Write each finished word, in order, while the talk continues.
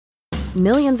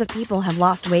Millions of people have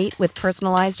lost weight with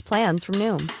personalized plans from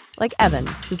Noom. Like Evan,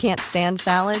 who can't stand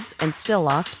salads and still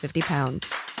lost 50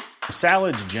 pounds.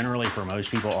 Salads generally for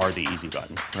most people are the easy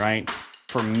button, right?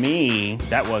 For me,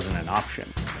 that wasn't an option.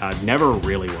 I never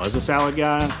really was a salad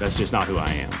guy. That's just not who I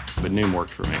am. But Noom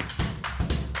worked for me.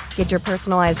 Get your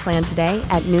personalized plan today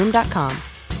at Noom.com.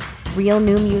 Real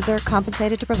Noom user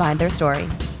compensated to provide their story.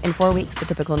 In 4 weeks, the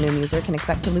typical Noom user can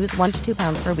expect to lose 1 to 2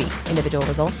 pounds per week. Individual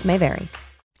results may vary.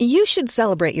 You should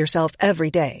celebrate yourself every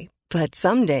day. But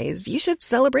some days you should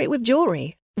celebrate with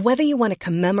jewelry. Whether you want to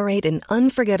commemorate an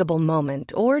unforgettable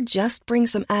moment or just bring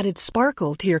some added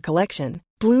sparkle to your collection,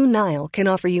 Blue Nile can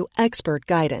offer you expert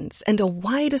guidance and a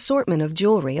wide assortment of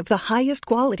jewelry of the highest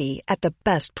quality at the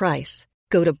best price.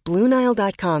 Go to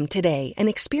BlueNile.com today and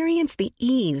experience the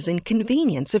ease and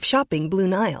convenience of shopping Blue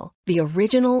Nile, the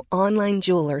original online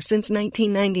jeweler since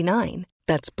 1999.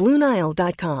 That's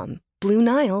BlueNile.com.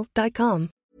 BlueNile.com.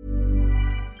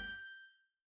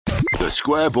 The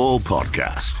Square Ball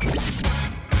Podcast.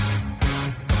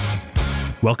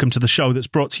 Welcome to the show that's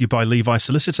brought to you by Levi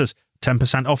Solicitors.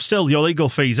 10% off still your legal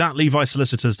fees at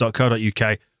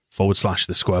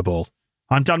levisolicitors.co.uk/the Square Ball.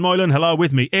 I'm Dan Moylan. Hello.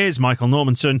 With me is Michael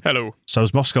Normanson. Hello.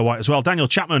 So's Moscow White as well. Daniel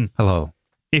Chapman. Hello.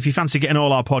 If you fancy getting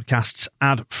all our podcasts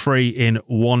ad-free in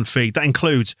one feed, that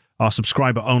includes our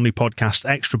subscriber-only podcast,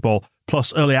 Extra Ball,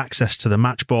 plus early access to the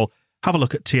Match Ball, have a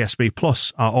look at TSB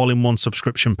Plus, our all-in-one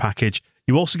subscription package.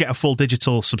 You also get a full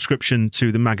digital subscription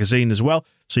to the magazine as well,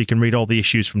 so you can read all the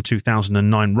issues from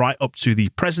 2009 right up to the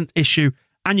present issue.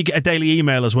 And you get a daily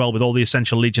email as well with all the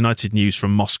essential Leeds United news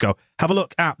from Moscow. Have a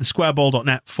look at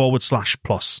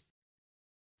thesquareball.net/plus.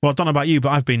 Well, I don't know about you, but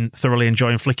I've been thoroughly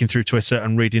enjoying flicking through Twitter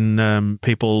and reading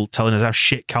people telling us how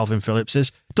shit Calvin Phillips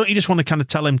is. Don't you just want to kind of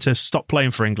tell him to stop playing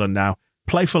for England now?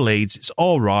 Play for Leeds. It's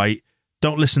all right.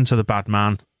 Don't listen to the bad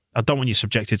man. I don't want you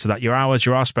subjected to that. You're ours.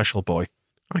 You're our special boy.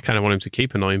 I kind of want him to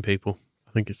keep annoying people.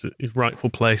 I think it's his rightful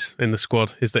place in the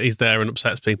squad is that he's there and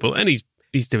upsets people. And he's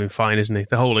doing fine, isn't he?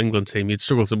 The whole England team, you'd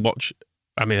struggle to watch.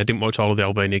 I mean, I didn't watch all of the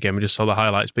Albania game. I just saw the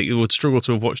highlights. But you would struggle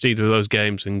to have watched either of those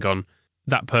games and gone,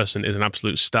 that person is an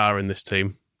absolute star in this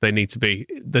team. The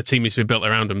team needs to be built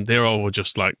around them. They're all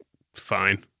just like,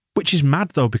 fine. Which is mad,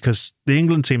 though, because the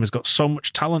England team has got so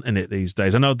much talent in it these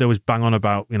days. I know there was bang on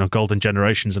about, golden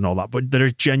generations and all that, but there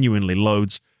are genuinely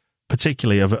loads,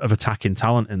 particularly of attacking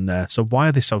talent in there. So why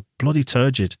are they so bloody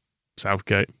turgid?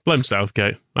 Southgate. Blame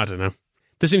Southgate. I don't know.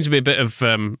 There seems to be a bit of,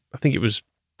 I think it was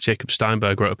Jacob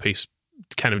Steinberg wrote a piece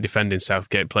kind of defending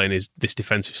Southgate playing this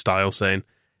defensive style, saying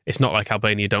it's not like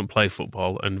Albania don't play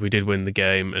football and we did win the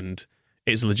game and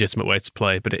it's a legitimate way to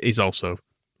play, but it is also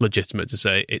legitimate to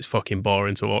say it's fucking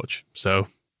boring to watch. So,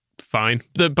 fine.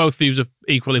 Both views are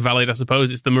equally valid, I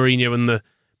suppose. It's the Mourinho and the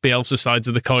Bielsa sides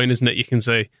of the coin, isn't it? You can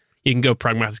say, you can go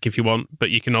pragmatic if you want,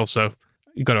 but you've got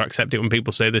to accept it when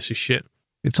people say this is shit.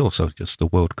 It's also just the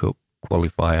World Cup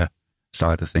qualifier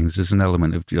side of things. There's an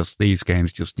element of just these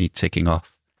games just need ticking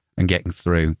off and getting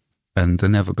through, and they're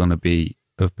never going to be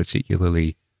of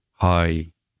particularly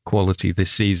high quality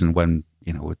this season when,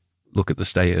 look at the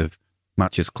state of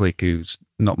Matches Click, who's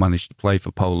not managed to play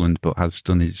for Poland but has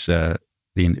done his the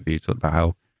interview, talking about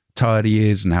how tired he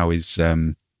is and how he's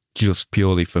just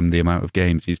purely from the amount of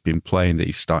games he's been playing that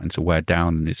he's starting to wear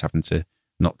down and is having to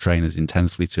not train as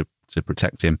intensely to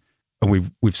protect him.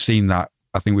 And we've seen that.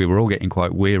 I think we were all getting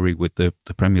quite weary with the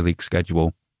Premier League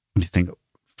schedule. And you think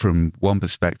from one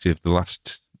perspective, the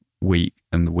last week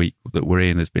and the week that we're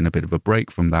in has been a bit of a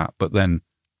break from that. But then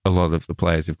a lot of the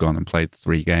players have gone and played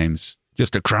 3 games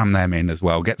just to cram them in as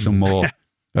well, get some more.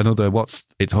 Another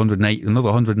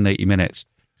 180 minutes.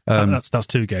 That's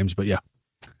 2 games, but yeah.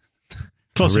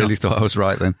 Close I really enough. thought I was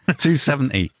right then.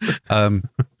 270. So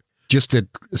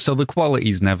the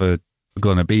quality's never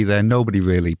going to be there.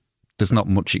 There's not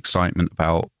much excitement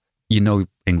about,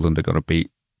 England are going to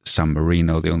beat San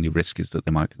Marino. The only risk is that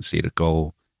they might concede a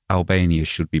goal. Albania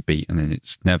should be beaten, and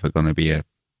it's never going to be a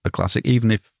classic.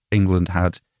 Even if England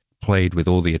had played with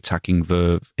all the attacking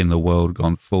verve in the world,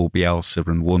 gone full Bielsa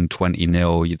and won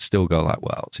 20-0, you'd still go like,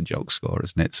 well, it's a joke score,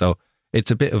 isn't it? So it's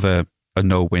a bit of a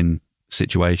no-win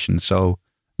situation. So,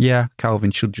 yeah,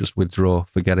 Calvin should just withdraw,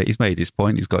 forget it. He's made his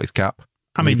point. He's got his cap.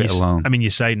 Leave it alone. You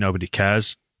say nobody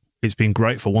cares. It's been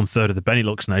great for 1/3 of the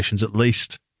Benelux nations, at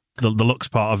least. The Lux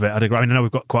part of it, I'd agree. I know we've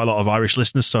got quite a lot of Irish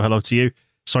listeners, so hello to you.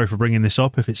 Sorry for bringing this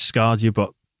up if it's scarred you,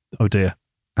 but oh dear.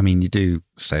 You do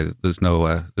say that there's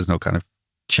no kind of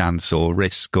chance or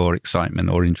risk or excitement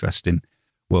or interest in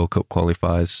World Cup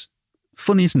qualifiers.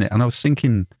 Funny, isn't it? And I was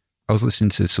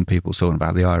listening to some people talking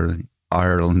about the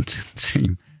Ireland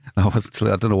team. I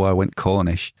don't know why I went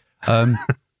Cornish. And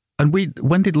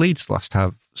when did Leeds last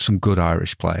have some good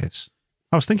Irish players?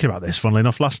 I was thinking about this, funnily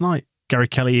enough, last night. Gary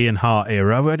Kelly, Ian Hart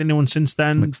era. Have we had anyone since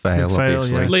then? McPhail,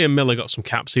 obviously. yeah. Liam Miller got some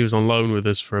caps. He was on loan with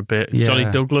us for a bit. Yeah. Johnny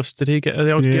Douglas, did he get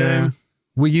the odd game?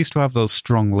 We used to have those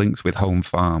strong links with Home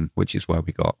Farm, which is where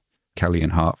we got Kelly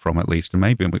and Hart from, at least, and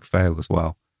maybe McPhail as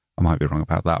well. I might be wrong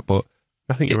about that, but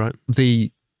I think you're right.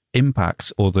 The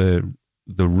impacts or the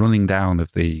running down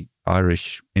of the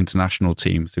Irish international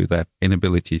team through their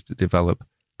inability to develop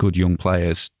good young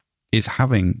players is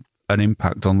having an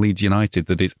impact on Leeds United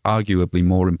that is arguably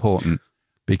more important,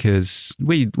 because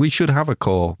we should have a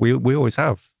core. We always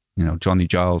have, Johnny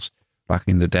Giles back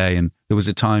in the day, and there was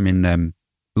a time in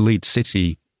Leeds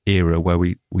City era where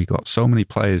we got so many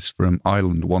players from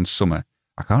Ireland one summer.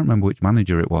 I can't remember which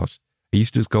manager it was. He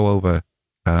used to just go over,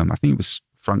 I think it was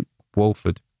Frank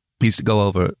Walford. He used to go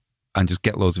over and just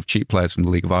get loads of cheap players from the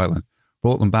League of Ireland,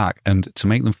 brought them back, and to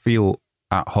make them feel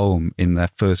at home in their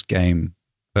first game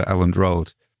at Elland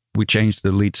Road, we changed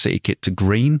the Leeds City kit to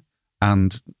green,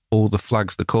 and all the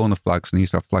flags, the corner flags, and he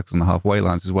used to have flags on the halfway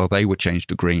lines as well, they were changed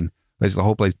to green. There's the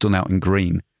whole place done out in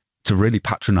green to really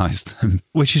patronise them.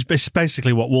 Which is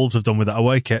basically what Wolves have done with that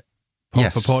away kit for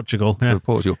Portugal. Yeah. For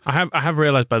Portugal. I have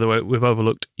realised, by the way, we've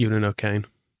overlooked Ewan O'Kane.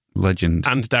 Legend.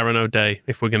 And Darren O'Day,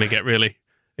 if we're going to get really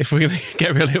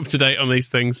up to date on these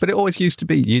things. But it always used to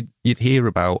be, you'd hear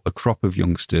about a crop of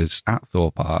youngsters at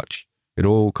Thorpe Arch. It'd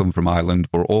all come from Ireland,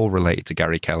 were all related to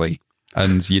Gary Kelly,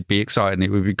 and you'd be excited and it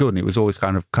would be good. And it was always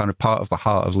kind of part of the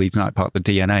heart of Leeds United, part of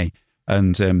the DNA.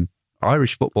 And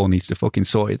Irish football needs to fucking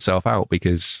sort itself out,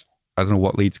 because I don't know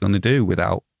what Leeds are going to do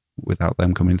without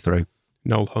them coming through.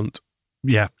 Noel Hunt.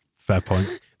 Yeah, fair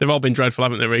point. They've all been dreadful,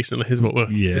 haven't they, recently, is what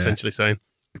we're essentially saying.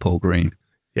 Paul Green.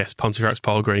 Yes, Pontefract's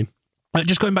Paul Green.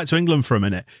 Just going back to England for a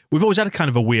minute, we've always had a kind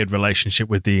of a weird relationship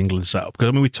with the England setup,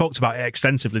 because we talked about it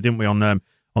extensively, didn't we, on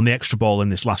the Extra Ball in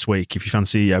this last week. If you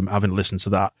fancy having listened to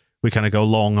that, we kind of go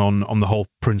long on the whole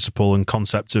principle and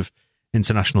concept of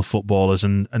international footballers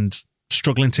and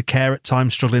struggling to care at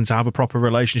times, struggling to have a proper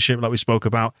relationship, like we spoke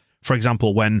about. For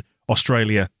example, when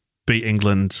Australia beat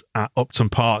England at Upton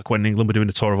Park, when England were doing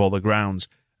a tour of all the grounds,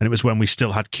 and it was when we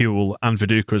still had Kewell and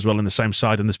Viduka as well in the same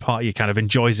side, and this part you kind of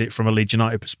enjoys it from a Leeds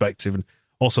United perspective. And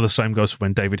also the same goes for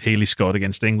when David Healy scored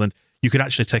against England. You could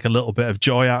actually take a little bit of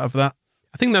joy out of that.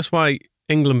 I think that's why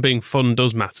England being fun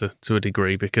does matter to a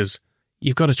degree, because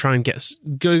you've got to try and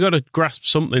you've got to grasp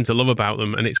something to love about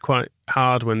them, and it's quite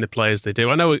hard when they play as they do.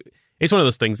 I know it's one of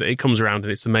those things that it comes around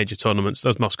and it's the major tournaments.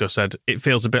 As Moscow said, it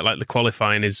feels a bit like the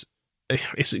qualifying it's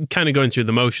kind of going through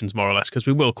the motions more or less, because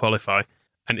we will qualify,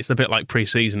 and it's a bit like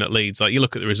pre-season at Leeds. Like, you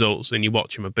look at the results and you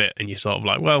watch them a bit and you're sort of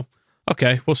like, well,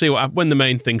 okay, we'll see when the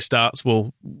main thing starts,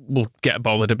 we'll get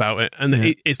bothered about it. And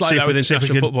it's like that with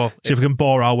international football. See if we can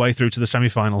bore our way through to the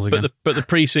semi-finals again. But the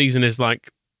pre-season is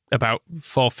like about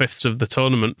 4/5 of the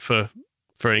tournament for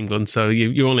England, so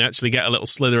you only actually get a little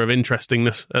slither of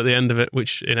interestingness at the end of it,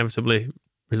 which inevitably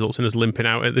results in us limping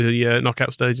out at the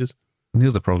knockout stages. And the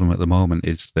other problem at the moment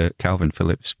is that Calvin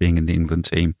Phillips being in the England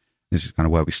team, this is kind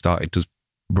of where we started, does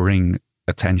bring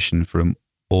attention from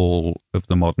all of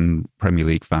the modern Premier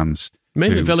League fans.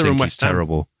 Mainly Villa and West Ham.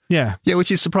 Terrible. Yeah, which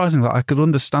is surprising. Like, I could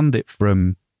understand it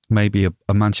from maybe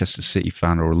a Manchester City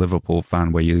fan or a Liverpool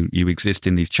fan, where you exist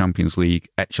in these Champions League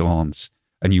echelons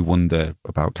and you wonder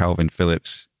about Calvin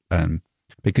Phillips,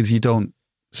 because you don't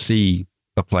see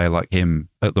a player like him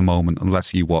at the moment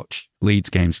unless you watch Leeds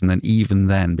games. And then even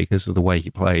then, because of the way he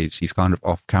plays, he's kind of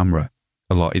off camera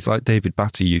a lot. It's like David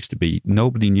Batty used to be.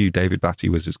 Nobody knew David Batty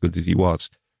was as good as he was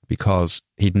because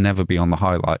he'd never be on the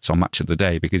highlights on Match of the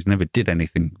Day, because he never did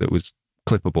anything that was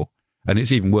clippable. And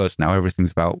it's even worse now.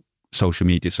 Everything's about social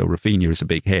media. So Rafinha is a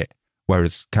big hit.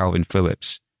 Whereas Calvin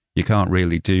Phillips, you can't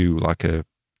really do like a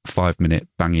 5-minute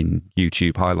banging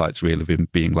YouTube highlights reel of him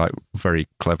being like very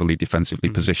cleverly defensively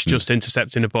positioned. Just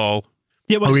intercepting a ball.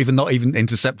 Yeah, or even not even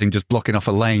intercepting, just blocking off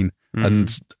a lane and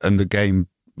the game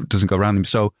doesn't go around him.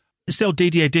 So it's still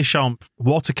Didier Deschamps'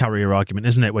 water carrier argument,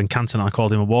 isn't it? When Cantona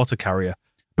called him a water carrier.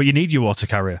 But you need your water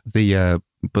carrier.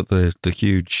 But the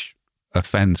huge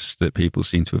offence that people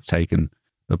seem to have taken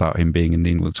about him being in the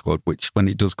England squad, which when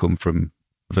it does come from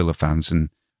Villa fans and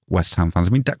West Ham fans, I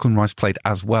mean, Declan Rice played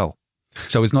as well.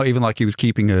 So it's not even like he was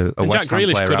keeping a West Ham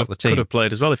player out of the team. Could have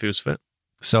played as well if he was fit.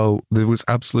 So there was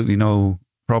absolutely no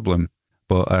problem.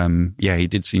 But he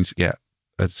did seem to get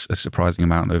a surprising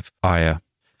amount of ire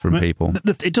from people.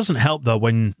 It doesn't help, though,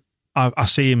 when I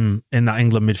see him in that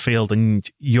England midfield and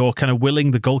you're kind of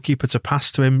willing the goalkeeper to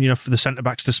pass to him, for the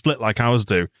centre-backs to split like ours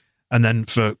do, and then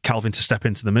for Calvin to step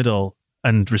into the middle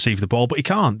and receive the ball. But he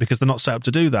can't, because they're not set up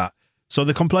to do that. So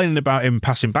they're complaining about him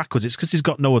passing backwards. It's because he's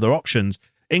got no other options.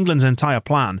 England's entire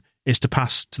plan is to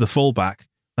pass to the fullback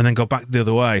and then go back the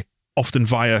other way, often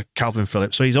via Calvin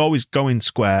Phillips. So he's always going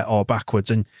square or backwards.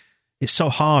 And it's so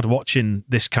hard watching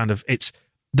this kind of...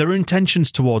 There are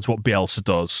intentions towards what Bielsa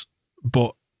does,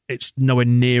 but it's nowhere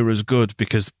near as good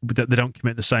because they don't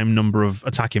commit the same number of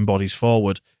attacking bodies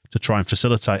forward to try and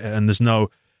facilitate it. And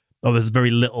there's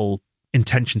very little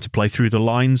intention to play through the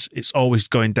lines. It's always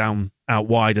going down out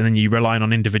wide, and then you're relying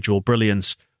on individual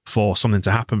brilliance for something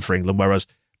to happen for England, whereas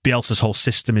Bielsa's whole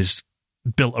system is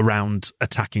built around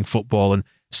attacking football and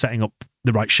setting up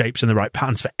the right shapes and the right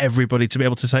patterns for everybody to be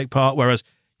able to take part, whereas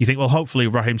you think, well, hopefully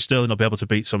Raheem Sterling will be able to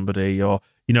beat somebody, or,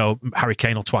 Harry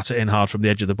Kane will twat it in hard from the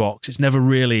edge of the box. It's never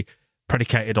really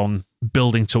predicated on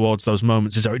building towards those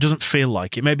moments, is there? It doesn't feel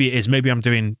like it. Maybe it is. Maybe I'm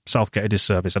doing Southgate a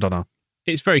disservice. I don't know.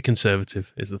 It's very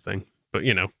conservative is the thing. But,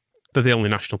 they're the only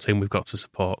national team we've got to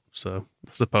support. So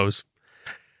I suppose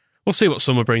we'll see what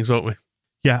summer brings, won't we?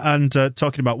 Yeah, and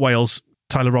talking about Wales,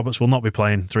 Tyler Roberts will not be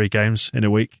playing 3 games in a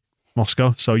week,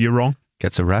 Moscow, so you're wrong.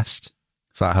 Gets a rest,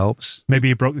 so that helps. Maybe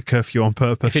he broke the curfew on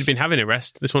purpose. If he'd been having a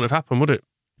rest, this wouldn't have happened, would it?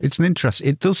 It's an interest.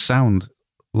 It does sound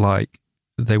like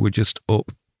they were just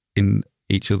up in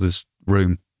each other's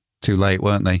room too late,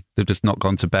 weren't they? They've just not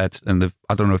gone to bed, and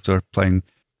I don't know if they're playing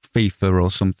FIFA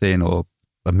or something, or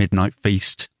a midnight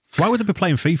feast. Why would they be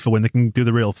playing FIFA when they can do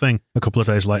the real thing a couple of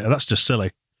days later? That's just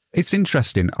silly. It's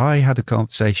interesting. I had a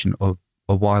conversation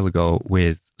a while ago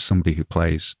with somebody who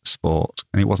plays sport,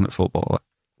 and it wasn't a footballer,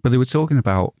 but they were talking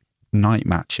about night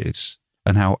matches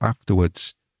and how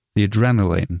afterwards the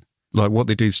adrenaline, like what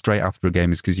they do straight after a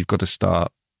game is because you've got to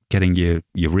start getting your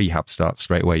rehab start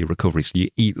straight away, your recovery. So you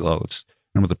eat loads.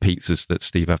 And one of the pizzas that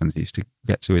Steve Evans used to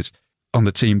get to is on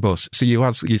the team bus. So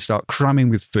you start cramming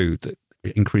with food that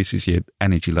increases your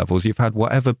energy levels. You've had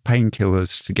whatever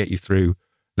painkillers to get you through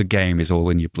the game is all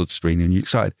in your bloodstream and you're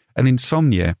excited. And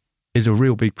insomnia is a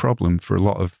real big problem for a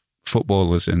lot of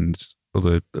footballers and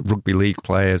other rugby league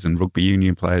players and rugby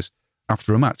union players.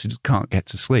 After a match, they just can't get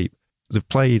to sleep. They've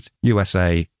played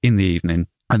USA in the evening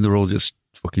and they're all just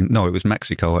it was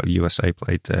Mexico. USA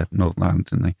played Northern Ireland,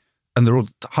 didn't they? And they're all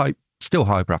still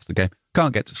hyper after the game.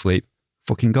 Can't get to sleep.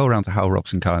 Fucking go around to Hal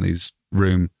Robson-Carney's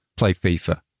room, play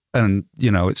FIFA. And,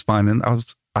 it's fine. And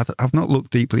I've not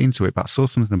looked deeply into it, but I saw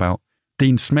something about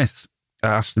Dean Smith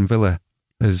at Aston Villa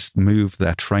has moved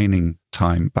their training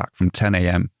time back from 10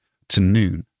 a.m. to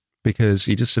noon because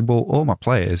he just said, well, all my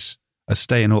players are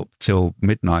staying up till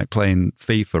midnight playing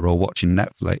FIFA or watching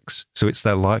Netflix. So it's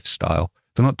their lifestyle.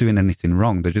 They're not doing anything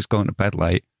wrong. They're just going to bed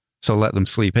late. So let them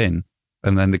sleep in.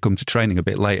 And then they come to training a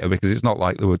bit later because it's not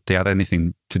like they had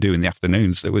anything to do in the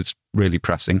afternoons that was really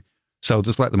pressing. So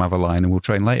just let them have a line and we'll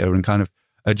train later, and kind of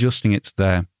adjusting it to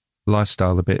their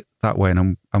lifestyle a bit that way.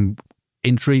 And I'm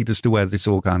intrigued as to where this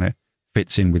all kind of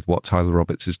fits in with what Tyler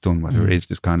Roberts has done, whether it is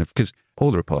just kind of, because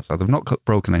all the reports are they've not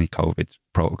broken any COVID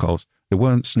protocols. They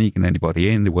weren't sneaking anybody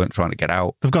in. They weren't trying to get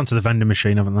out. They've gone to the vending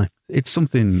machine, haven't they? It's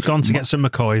something... Gone to get some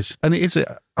McCoys. And it is,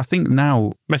 I think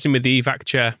now... Messing with the evac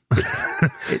chair.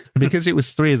 Because it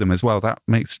was 3 of them as well, that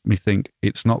makes me think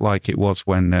it's not like it was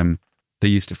when they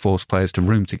used to force players to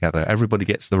room together. Everybody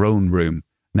gets their own room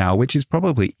now, which is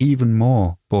probably even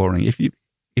more boring.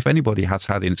 If anybody has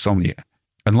had insomnia,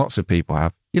 and lots of people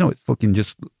have, it's fucking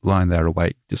just lying there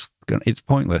awake. It's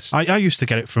pointless. I used to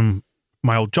get it from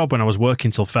my old job when I was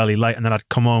working till fairly late, and then I'd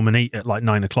come home and eat at like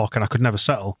 9 o'clock, and I could never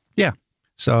settle. Yeah.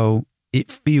 So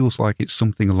it feels like it's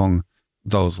something along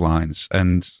those lines.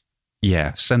 And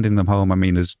yeah, sending them home, I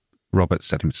mean, as Robert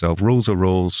said himself, rules are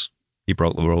rules. He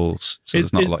broke the rules. So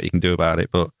there's not a lot you can do about it.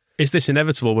 But is this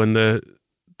inevitable when the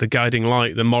guiding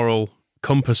light, the moral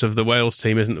compass of the Wales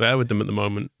team isn't there with them at the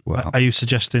moment? Well, are you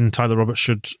suggesting Tyler Roberts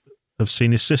should have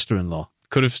seen his sister-in-law?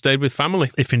 Could have stayed with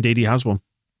family. If indeed he has one.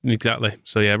 Exactly.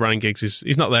 So yeah, Ryan Giggs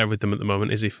he's not there with them at the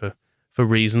moment, is he, for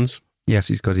reasons? Yes,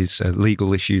 he's got his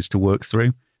legal issues to work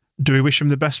through. Do we wish him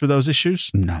the best with those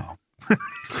issues? No.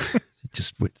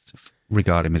 Just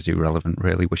regard him as irrelevant,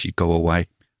 really. Wish he'd go away.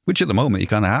 Which at the moment he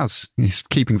kind of has. He's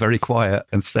keeping very quiet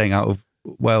and staying out of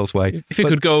Wales' way. If he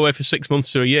could go away for 6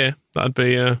 months to a year, that'd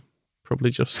be probably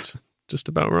just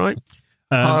about right.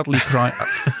 Hardly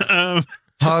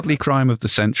crime of the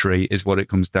century is what it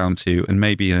comes down to, and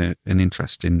maybe an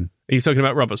interesting... Are you talking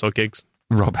about Roberts or Giggs?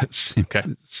 Roberts, okay,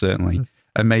 certainly.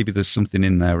 And maybe there's something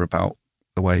in there about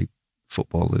the way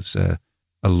footballers are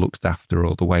looked after,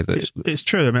 or the way that it's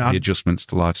true. I mean, the adjustments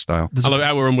to lifestyle. I love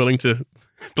how we're unwilling to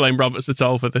blame Roberts at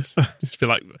all for this. Just feel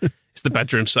like it's the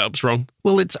bedroom setup's wrong.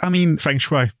 Well, feng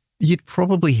shui. You'd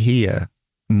probably hear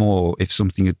more if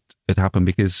something had happened,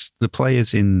 because the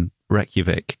players in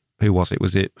Reykjavik, who was it?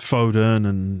 Was it Foden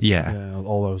and yeah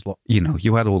all those lot?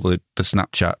 You had all the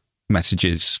Snapchat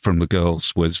messages from the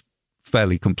girls was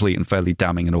fairly complete and fairly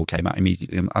damning and all came out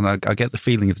immediately. And I get the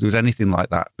feeling if there was anything like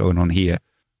that going on here,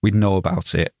 we'd know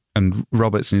about it. And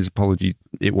Robertson's apology,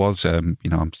 it was, I'm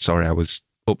sorry I was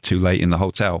up too late in the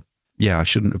hotel. Yeah, I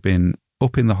shouldn't have been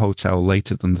up in the hotel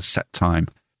later than the set time.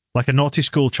 Like a naughty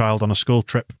school child on a school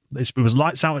trip. It was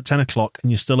lights out at 10 o'clock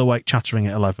and you're still awake chattering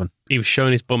at 11. He was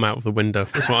showing his bum out of the window.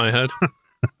 That's what I heard.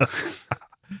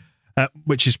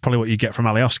 Which is probably what you get from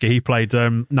Alioski. He played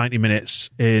 90 minutes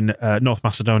in North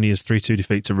Macedonia's 3-2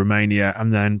 defeat to Romania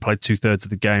and then played 2/3 of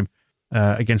the game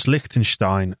against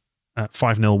Liechtenstein.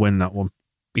 5-0 win, that one.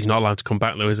 He's not allowed to come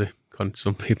back, though, is he? According to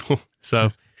some people. So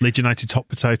Leeds United top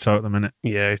potato at the minute.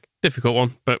 Yeah, difficult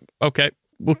one. But okay,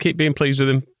 we'll keep being pleased with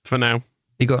him for now.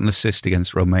 He got an assist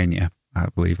against Romania, I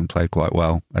believe, and played quite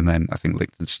well. And then I think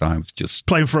Liechtenstein was just...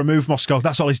 Playing for a move, Moscow.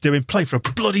 That's all he's doing. Play for a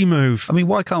bloody move. I mean,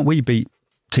 why can't we beat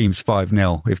teams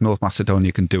 5-0 if North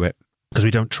Macedonia can do it? Because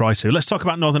we don't try to. Let's talk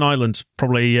about Northern Ireland.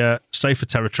 Probably safer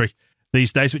territory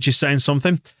these days, which is saying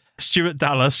something. Stuart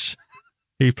Dallas,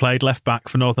 who played left back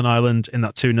for Northern Ireland in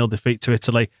that 2-0 defeat to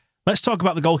Italy. Let's talk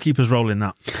about the goalkeeper's role in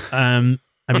that. Have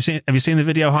you seen the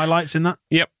video highlights in that?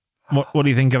 Yep. What do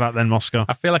you think of that then, Moscow?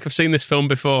 I feel like I've seen this film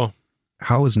before.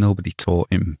 How has nobody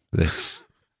taught him this?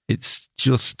 It's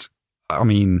just, I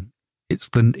mean, it's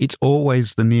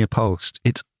always the near post.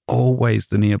 It's always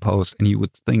the near post. And you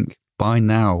would think by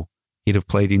now he'd have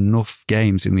played enough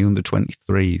games in the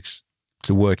under-23s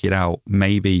to work it out.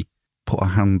 Maybe put a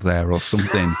hand there or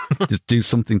something. Just do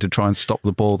something to try and stop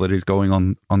the ball that is going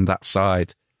on that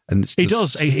side. And he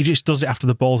just does it after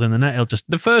the ball's in the net. He'll just...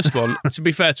 The first one, to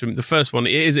be fair to him, the first one,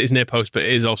 it is at his near post, but it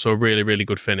is also a really, really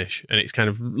good finish. And it's kind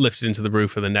of lifted into the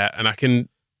roof of the net. And I can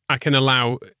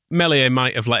allow... Meslier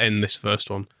might have let in this first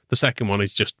one. The second one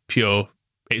is just pure...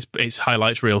 It's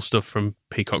highlights real stuff from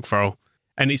Peacock Farrell.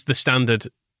 And it's the standard...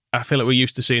 I feel like we're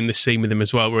used to seeing this scene with him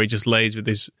as well, where he just lays with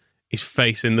his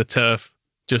face in the turf.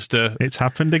 Just It's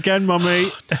happened again, Mummy.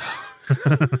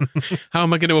 How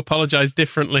am I going to apologise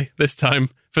differently this time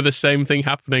for the same thing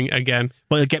happening again?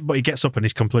 But he gets up and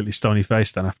he's completely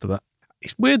stony-faced then after that.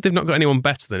 It's weird they've not got anyone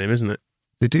better than him, isn't it?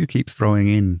 They do keep throwing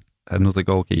in another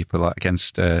goalkeeper, like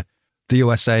against the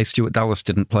USA. Stuart Dallas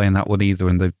didn't play in that one either,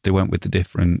 and they went with a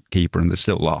different keeper and they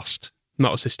still lost.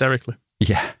 Not as hysterically.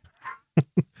 Yeah.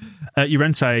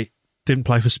 Llorente didn't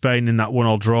play for Spain in that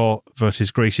 1-1 draw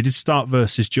versus Greece. He did start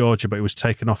versus Georgia, but he was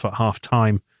taken off at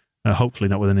half-time. Hopefully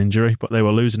not with an injury, but they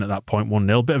were losing at that point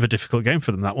 1-0. Bit of a difficult game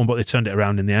for them, that one, but they turned it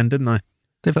around in the end, didn't they?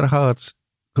 They've had a hard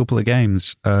couple of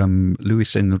games.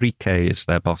 Luis Enrique is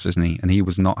their boss, isn't he? And he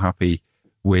was not happy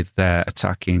with their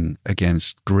attacking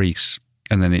against Greece.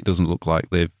 And then it doesn't look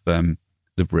like they've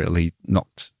really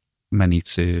knocked many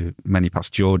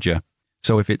past Georgia.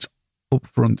 So if it's up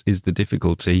front is the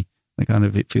difficulty,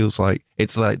 it feels like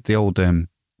it's like the old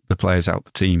the players out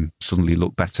the team suddenly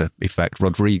look better effect.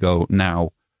 Rodrigo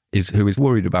now who is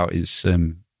worried about his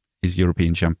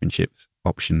European Championship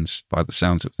options by the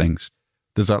sounds of things.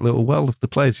 There's that little, well, if the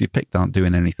players you've picked aren't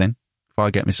doing anything, if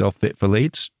I get myself fit for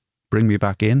Leeds, bring me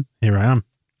back in. Here I am. A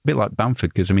bit like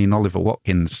Bamford, because, Oliver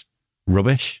Watkins,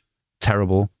 rubbish,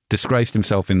 terrible, disgraced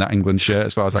himself in that England shirt,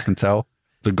 as far as I can tell.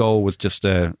 The goal was just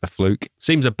a fluke.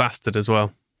 Seems a bastard as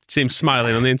well. Seems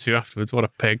smiling on the interview afterwards. What a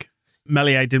pig.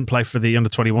 Meslier didn't play for the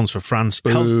under-21s for France.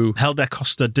 Helder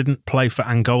Costa didn't play for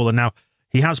Angola. Now,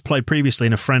 he has played previously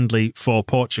in a friendly for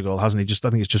Portugal, hasn't he? I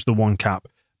think it's just the one cap,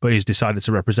 but he's decided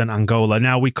to represent Angola.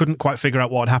 Now, we couldn't quite figure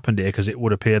out what had happened here because it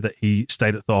would appear that he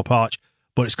stayed at Thorpe Arch,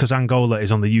 but it's because Angola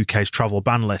is on the UK's travel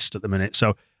ban list at the minute.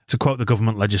 So, to quote the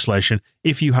government legislation,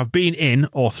 if you have been in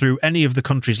or through any of the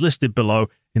countries listed below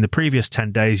in the previous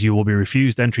 10 days, you will be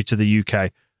refused entry to the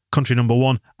UK. Country number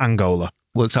 1, Angola.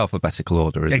 Well, it's alphabetical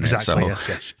order, isn't exactly, it?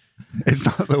 Exactly, yes. It's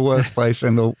not the worst place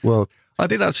in the world. I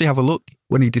did actually have a look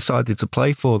when he decided to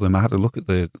play for them. I had a look at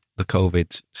the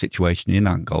COVID situation in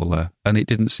Angola, and it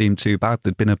didn't seem too bad.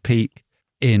 There'd been a peak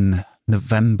in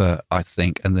November, I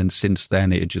think, and then since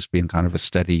then it had just been kind of a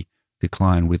steady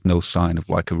decline with no sign of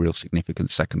like a real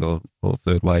significant second or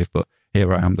third wave. But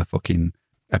here I am, the fucking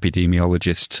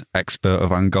epidemiologist expert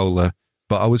of Angola.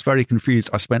 But I was very confused.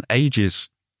 I spent ages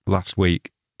last week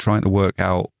trying to work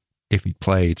out if he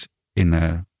played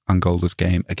in Angola's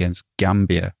game against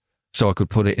Gambia, so I could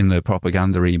put it in the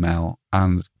propaganda email,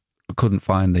 and I couldn't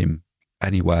find him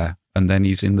anywhere. And then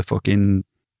he's in the fucking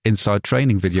inside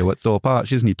training video at Thorpe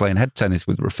Arch, isn't he, playing head tennis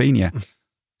with Rafinha?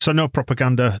 So no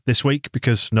propaganda this week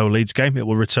because no Leeds game. It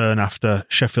will return after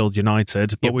Sheffield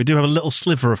United. But we do have a little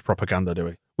sliver of propaganda, do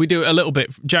we? We do a little bit.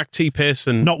 Jack T.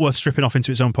 Pearson... Not worth stripping off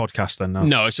into its own podcast then, no?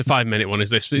 No, it's a 5-minute one, is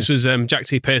this. This was Jack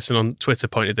T. Pearson on Twitter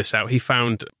pointed this out. He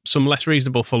found some less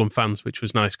reasonable Fulham fans, which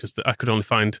was nice because I could only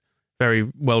find very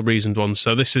well-reasoned ones.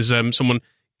 So this is someone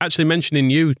actually mentioning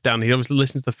you, Dan. He obviously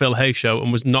listens to the Phil Hay show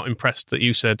and was not impressed that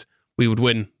you said we would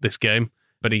win this game,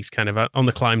 but he's kind of on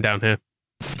the climb down here.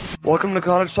 Welcome to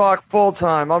Cottage Talk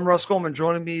Full-Time. I'm Russ Coleman.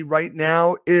 Joining me right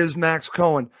now is Max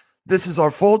Cohen. This is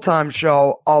our full-time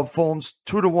show of Fulham's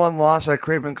 2-1 loss at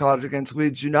Craven Cottage against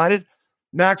Leeds United.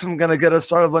 Max, I'm going to get us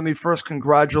started. Let me first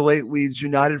congratulate Leeds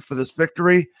United for this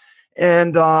victory.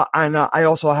 And I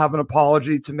also have an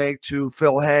apology to make to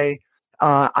Phil Hay.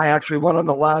 I actually went on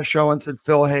the last show and said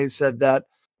Phil Hay said that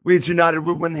Leeds United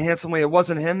would win handsomely. It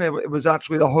wasn't him. It was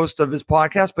actually the host of his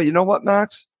podcast. But you know what,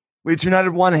 Max? Leeds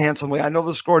United won handsomely. I know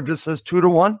the score just says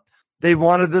 2-1. They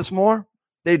wanted this more.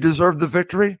 They deserved the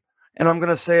victory. And I'm going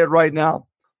to say it right now.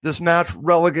 This match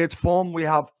relegates Fulham. We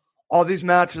have all these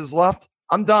matches left.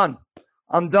 I'm done.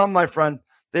 I'm done, my friend.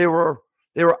 They were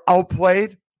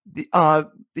outplayed.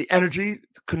 The energy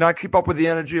could not keep up with the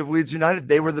energy of Leeds United.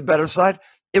 They were the better side.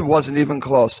 It wasn't even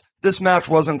close. This match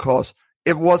wasn't close.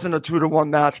 It wasn't a 2-1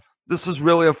 match. This is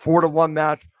really a 4-1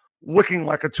 match, looking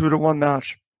like a 2-1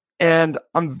 match. And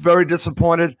I'm very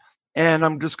disappointed. And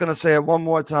I'm just going to say it one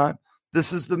more time.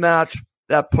 This is the match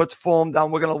that puts Fulham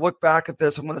down. We're going to look back at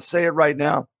this. I'm going to say it right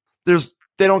now. They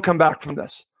don't come back from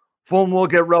this. Fulham will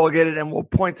get relegated, and we'll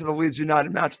point to the Leeds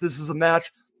United match. This is a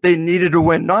match they needed to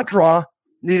win, not draw,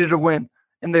 needed to win.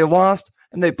 And they lost,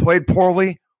 and they played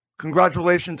poorly.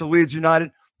 Congratulations to Leeds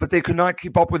United, but they could not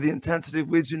keep up with the intensity of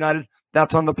Leeds United.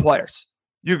 That's on the players.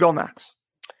 You go, Max.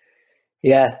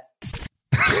 Yeah.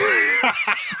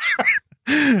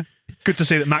 Good to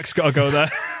see that Max got to go there.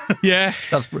 Yeah.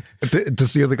 Does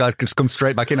the other guy just come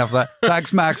straight back in after that?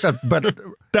 Thanks, Max. But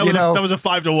that was a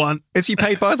 5-1. Is he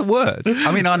paid by the word?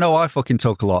 I mean, I know I fucking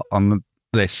talk a lot on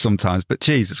this sometimes, but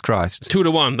Jesus Christ.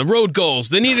 2-1. The road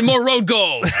goals. They needed more road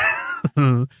goals.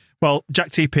 Well,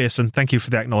 Jack T. Pearson, thank you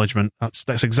for the acknowledgement.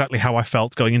 That's exactly how I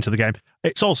felt going into the game.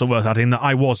 It's also worth adding that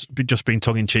I was just being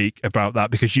tongue-in-cheek about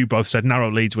that because you both said narrow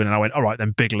Leeds win, and I went, all right,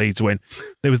 then big Leeds win.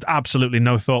 There was absolutely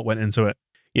no thought went into it.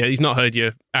 Yeah, he's not heard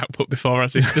your output before,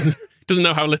 has he? Doesn't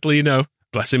know how little you know.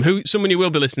 Bless him. Someone you will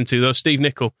be listening to, though, Steve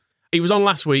Nicol. He was on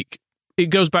last week. It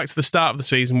goes back to the start of the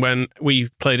season when we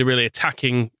played a really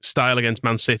attacking style against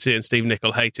Man City, and Steve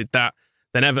Nicol hated that.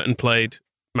 Then Everton played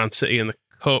Man City in the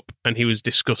Cup, and he was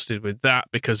disgusted with that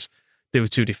because they were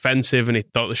too defensive, and he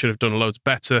thought they should have done loads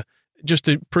better. Just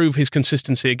to prove his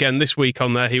consistency again, this week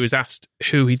on there, he was asked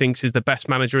who he thinks is the best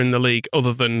manager in the league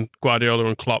other than Guardiola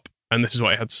and Klopp, and this is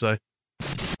what he had to say.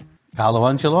 Carlo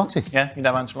Ancelotti. Yeah, you'd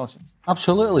have Ancelotti.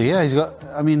 Absolutely, yeah.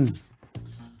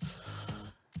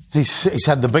 He's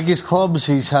had the biggest clubs.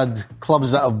 He's had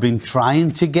clubs that have been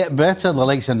trying to get better, the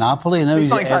likes of Napoli. Now he's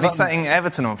not exactly setting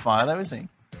Everton on fire, though, is he?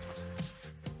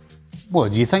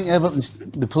 What, do you think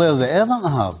the players that Everton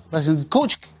have? Listen,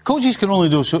 coaches can only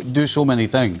do so many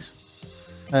things.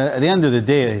 At the end of the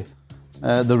day,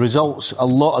 the results a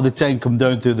lot of the time come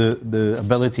down to the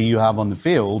ability you have on the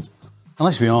field. And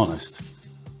let's be honest,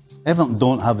 Everton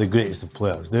don't have the greatest of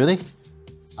players, do they?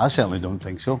 I certainly don't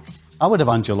think so. I would have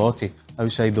Ancelotti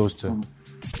outside those two.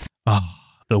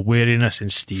 The weariness in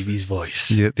Stevie's voice.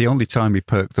 Yeah, the only time he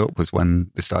perked up was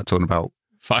when they started talking about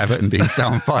Everton being set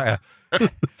on fire.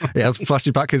 It has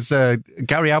flashes back because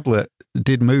Gary Ablett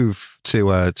did move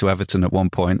to Everton at one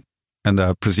point, and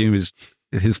I presume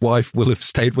his wife will have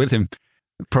stayed with him.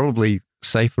 Probably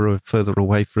safer or further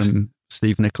away from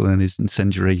Steve Nicol and his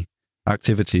incendiary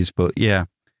activities, but yeah.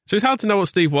 So it's hard to know what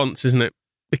Steve wants, isn't it?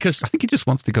 Because I think he just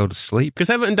wants to go to sleep. Because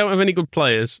Everton don't have any good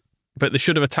players, but they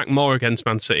should have attacked more against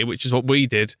Man City, which is what we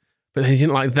did. But he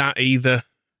didn't like that either.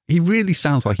 He really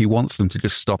sounds like he wants them to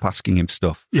just stop asking him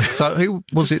stuff. Yeah. So who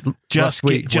was it last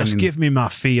week? Just give me my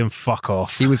fee and fuck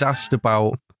off. He was asked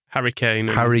about Harry Kane.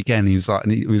 He was like,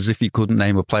 and it was as if he couldn't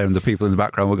name a player, and the people in the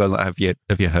background were going, like,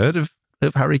 "Have you heard of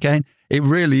Harry Kane?" It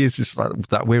really is just like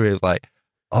that weird, like,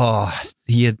 oh,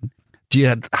 do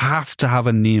you have to have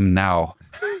a name now?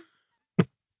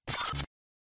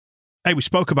 Hey, we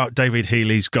spoke about David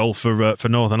Healy's goal for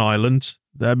Northern Ireland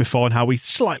there before and how we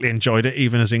slightly enjoyed it,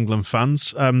 even as England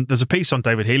fans. There's a piece on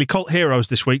David Healy, Cult Heroes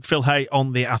this week. Phil Hay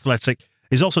on The Athletic.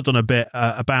 He's also done a bit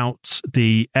about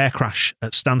the air crash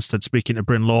at Stansted, speaking to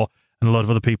Bryn Law and a lot of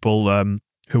other people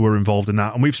who were involved in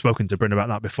that. And we've spoken to Bryn about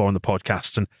that before on the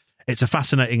podcast. And it's a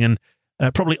fascinating and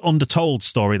probably undertold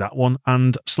story, that one,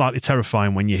 and slightly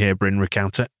terrifying when you hear Bryn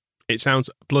recount it. It sounds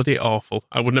bloody awful.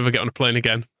 I would never get on a plane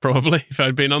again, probably, if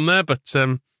I'd been on there. But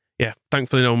yeah,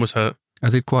 thankfully no one was hurt. I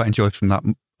did quite enjoy from that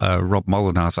Rob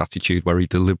Molinar's attitude where he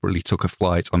deliberately took a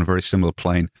flight on a very similar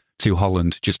plane to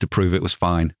Holland just to prove it was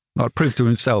fine. Not prove to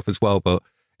himself as well, but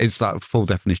it's that full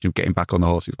definition of getting back on the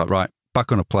horse. He's like, right,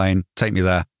 back on a plane, take me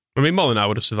there. I mean, Molinari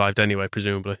would have survived anyway,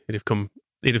 presumably. He'd have come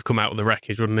out of the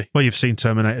wreckage, wouldn't he? Well, you've seen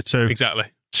Terminator 2. Exactly.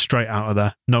 Straight out of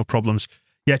there. No problems.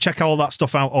 Yeah, check all that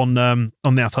stuff out on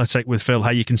The Athletic with Phil.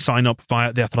 Hey, you can sign up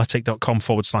via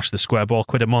theathletic.com/the square ball,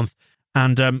 £1 a month.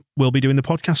 And we'll be doing the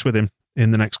podcast with him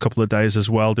in the next couple of days as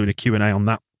well, doing a Q&A on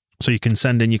that. So you can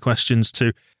send in your questions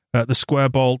to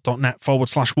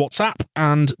thesquareball.net/WhatsApp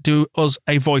and do us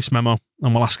a voice memo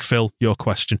and we'll ask Phil your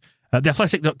question.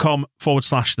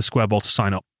 Theathletic.com/the square ball to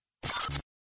sign up.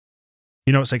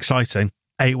 You know, it's exciting.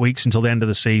 8 weeks until the end of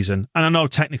the season. And I know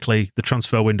technically the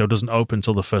transfer window doesn't open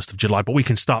until the 1st of July, but we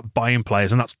can start buying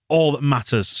players and that's all that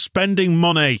matters. Spending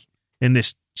money in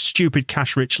this stupid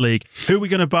cash-rich league. Who are we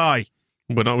going to buy?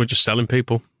 We're just selling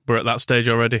people. We're at that stage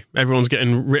already. Everyone's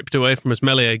getting ripped away from us.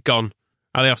 Meslier, gone.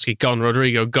 Alioski, gone.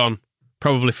 Rodrigo, gone.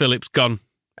 Probably Phillips, gone.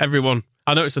 Everyone.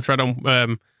 I noticed a thread on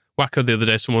Wacko the other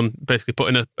day. Someone basically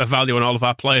put in a value on all of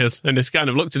our players and just kind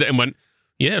of looked at it and went,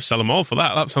 yeah, sell them all for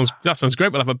that. That sounds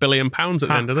great. We'll have £1 billion at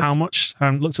the end of this. How much? I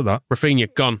haven't looked at that.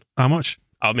 Rafinha, gone. How much?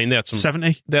 I mean, they had some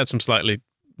 70. They had some slightly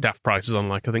daft prices on.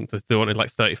 Like I think they wanted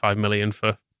like 35 million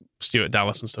for Stuart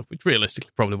Dallas and stuff, which realistically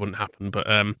probably wouldn't happen. But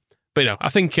you know, I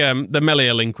think the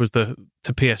Meslier link was to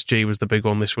PSG was the big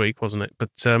one this week, wasn't it? But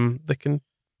they can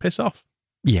piss off.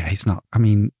 Yeah, he's not. I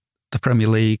mean, the Premier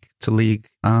League to League,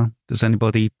 does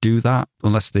anybody do that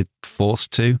unless they're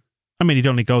forced to? I mean, he'd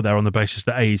only go there on the basis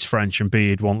that A, he's French and B,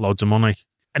 he'd want loads of money.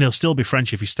 And he'll still be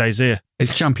French if he stays here.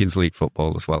 It's Champions League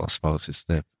football as well, I suppose. It's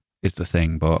the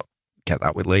thing, but get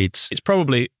that with Leeds. It's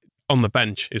probably on the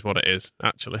bench is what it is,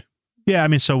 actually. Yeah, I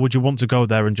mean, so would you want to go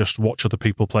there and just watch other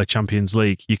people play Champions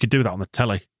League? You could do that on the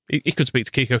telly. He could speak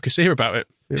to Kiko Casilla about it.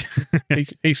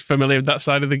 he's familiar with that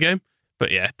side of the game.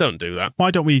 But yeah, don't do that. Why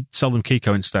don't we sell them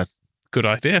Kiko instead? Good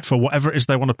idea. For whatever it is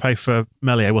they want to pay for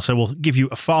Meslier, we'll say we'll give you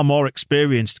a far more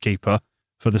experienced keeper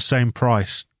for the same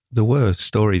price. There were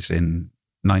stories in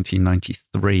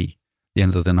 1993, the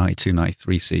end of the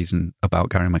 92-93 season, about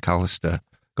Gary McAllister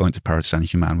going to Paris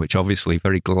Saint-Germain, which obviously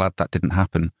very glad that didn't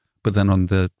happen. But then on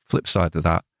the flip side of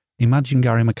that, imagine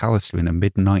Gary McAllister in a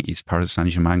mid-90s Paris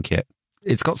Saint-Germain kit.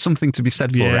 It's got something to be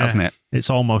said for it, hasn't it? It's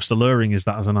almost alluring, is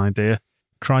that as an idea?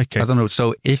 Crikey. I don't know.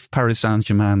 So if Paris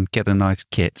Saint-Germain get a nice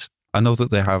kit, I know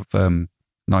that they have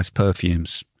nice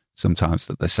perfumes sometimes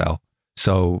that they sell.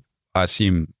 So I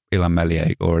assume Illan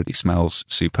Meslier already smells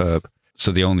superb.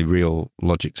 So the only real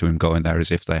logic to him going there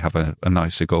is if they have a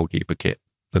nicer goalkeeper kit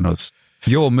than us.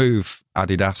 Your move,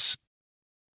 Adidas.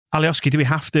 Alioski, do we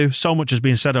have to? So much has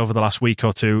been said over the last week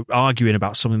or two, arguing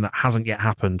about something that hasn't yet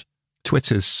happened.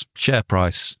 Twitter's share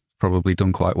price probably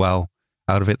done quite well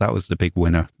out of it. That was the big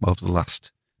winner over the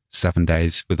last 7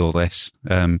 days with all this.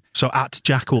 So at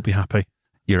Jack will be happy.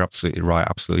 You're absolutely right.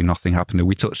 Absolutely nothing happened.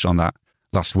 We touched on that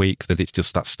last week, that it's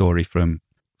just that story from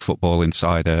Football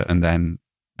Insider. And then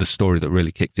the story that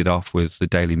really kicked it off was the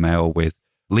Daily Mail with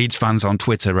Leeds fans on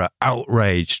Twitter are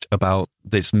outraged about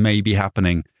this maybe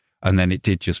happening. And then it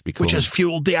did just become... Which has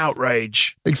fueled the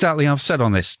outrage. Exactly. I've said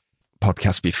on this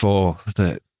podcast before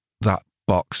that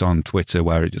box on Twitter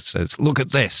where it just says, look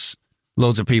at this.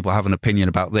 Loads of people have an opinion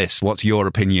about this. What's your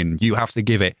opinion? You have to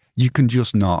give it. You can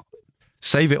just not.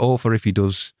 Save it all for if he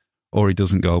does or he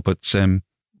doesn't go. But a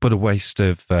waste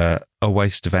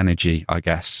of energy, I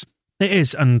guess. It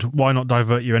is, and why not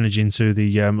divert your energy into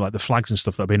the like the flags and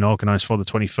stuff that have been organised for the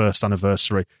 21st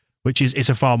anniversary, which is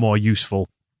a far more useful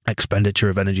expenditure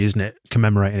of energy, isn't it?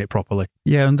 Commemorating it properly.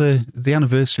 Yeah, and the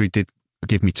anniversary did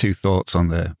give me two thoughts on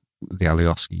the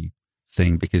Alioski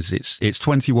thing, because it's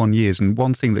 21 years, and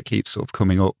one thing that keeps sort of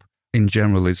coming up in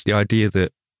general is the idea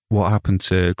that what happened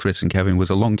to Chris and Kevin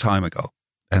was a long time ago,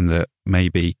 and that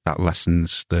maybe that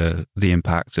lessens the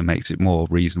impact and makes it more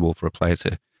reasonable for a player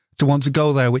to want to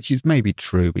go there, which is maybe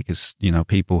true because, you know,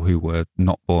 people who were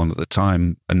not born at the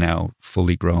time are now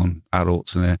fully grown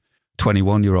adults and they're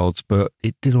 21-year-olds. But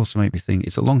it did also make me think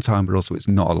it's a long time, but also it's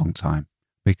not a long time,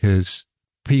 because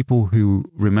people who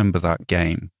remember that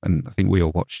game, and I think we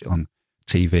all watched it on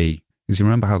TV, is you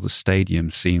remember how the stadium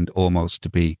seemed almost to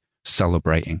be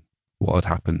celebrating what had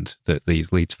happened, that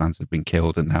these Leeds fans had been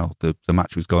killed and now the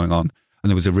match was going on.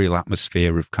 And there was a real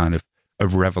atmosphere of kind of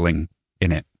reveling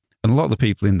in it. And a lot of the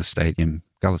people in the stadium,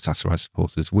 Galatasaray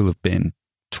supporters, will have been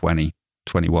 20,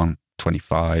 21,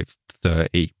 25,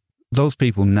 30. Those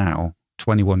people now,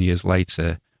 21 years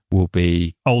later, will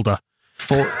be... older.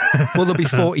 Well, they'll be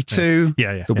 42.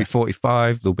 Yeah. They'll be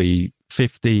 45. They'll be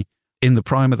 50. In the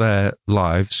prime of their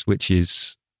lives, which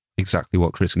is exactly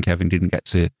what Chris and Kevin didn't get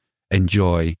to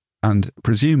enjoy, and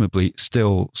presumably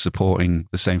still supporting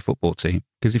the same football team.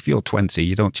 Because if you're 20,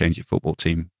 you don't change your football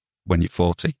team when you're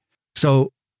 40.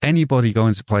 So anybody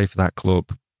going to play for that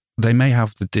club, they may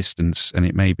have the distance, and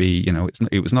it may be,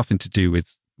 it was nothing to do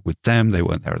with them. They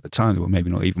weren't there at the time. They were maybe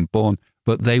not even born,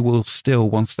 but they will still,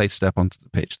 once they step onto the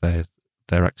pitch, their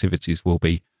activities will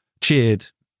be cheered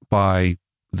by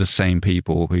the same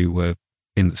people who were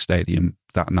in the stadium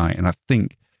that night. And I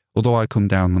think, although I come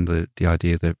down on the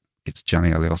idea that it's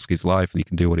Gianni Alioski's life and he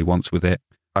can do what he wants with it,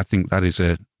 I think that is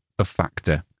a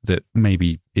factor that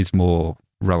maybe is more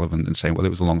relevant than saying, well, it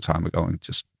was a long time ago and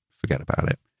just forget about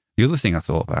it. The other thing I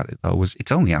thought about it, though, was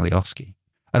it's only Alioski.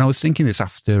 And I was thinking this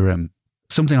after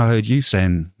something I heard you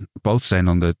both saying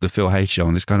on the Phil Hay show,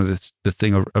 and this kind of the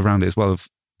thing around it as well, of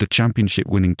the championship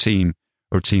winning team,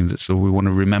 or a team that sort of, we want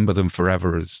to remember them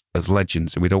forever as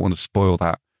legends, and we don't want to spoil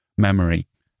that memory.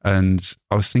 And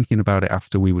I was thinking about it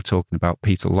after we were talking about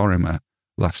Peter Lorimer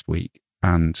last week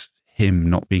and him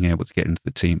not being able to get into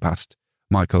the team past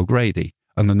Mike O'Grady,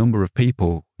 and the number of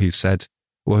people who said,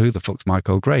 well, who the fuck's Mike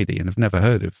O'Grady? And have never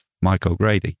heard of Mike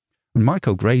O'Grady. And Mike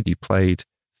O'Grady played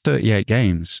 38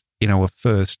 games in our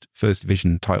first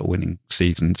division title winning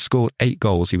season, scored 8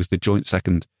 goals. He was the joint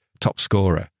second top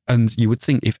scorer. And you would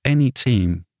think if any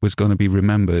team was going to be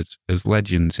remembered as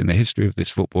legends in the history of this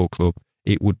football club,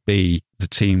 it would be the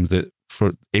team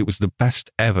it was the best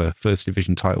ever first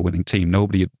division title winning team.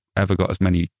 Nobody had ever got as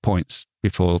many points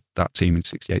before that team in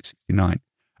 68-69.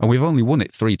 And we've only won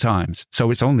it 3 times. So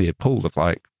it's only a pool of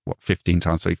 15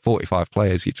 times 3, 45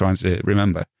 players you're trying to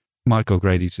remember. Mike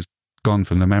O'Grady's just gone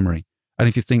from the memory. And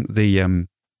if you think the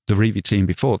Reevy team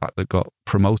before that got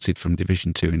promoted from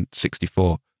Division 2 in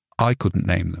 64, I couldn't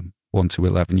name them 1 to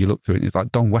 11. You look through it and it's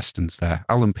like Don Weston's there,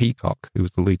 Alan Peacock, who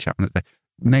was the lead chaplain at the day.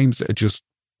 Names that are just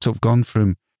sort of gone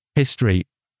from history.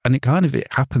 And it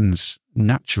happens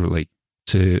naturally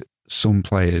to some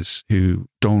players who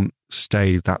don't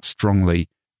stay that strongly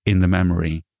in the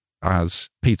memory as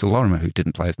Peter Lorimer, who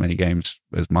didn't play as many games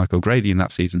as Mike O'Grady in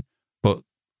that season, but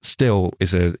still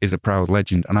is a proud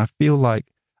legend. And I feel like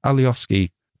Alioski,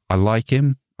 I like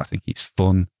him. I think he's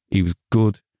fun. He was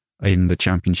good in the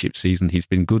championship season. He's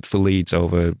been good for Leeds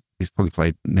he's probably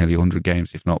played nearly 100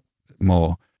 games, if not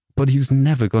more. But he was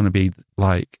never going to be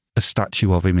like a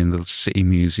statue of him in the City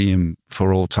Museum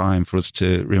for all time for us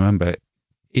to remember.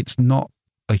 It's not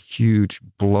a huge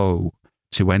blow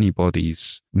to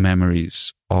anybody's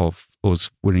memories of us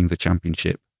winning the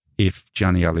championship if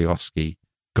Gianni Alioski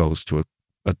goes to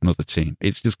another team.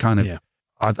 It's just kind of... Yeah.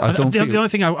 I don't think... The only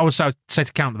thing I would say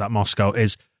to counter that, Moscow,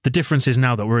 is the difference is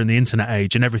now that we're in the internet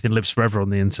age and everything lives forever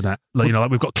on the internet.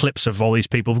 We've got clips of all these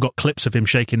people. We've got clips of him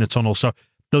shaking the tunnel. So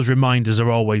those reminders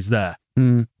are always there.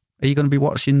 Are you going to be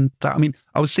watching that? I mean,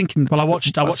 I was thinking... Well, I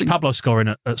watched Pablo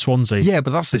scoring at Swansea. Yeah,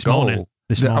 but that's the goal. Morning.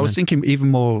 I was thinking even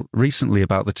more recently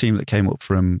about the team that came up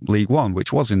from League One,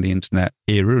 which was in the internet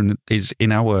era and is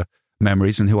in our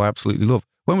memories and who I absolutely love.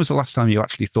 When was the last time you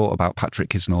actually thought about Patrick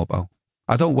Kisnorbo?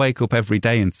 I don't wake up every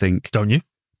day and think... Don't you?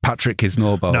 Patrick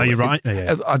Kisnorbo. No, you're right.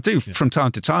 I do. From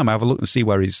time to time. I have a look and see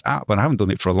where he's at, but I haven't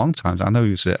done it for a long time. I know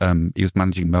he was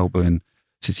managing Melbourne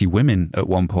City Women at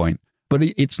one point, but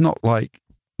it's not like...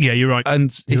 Yeah, you're right. And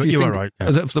if you think right.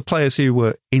 of the players who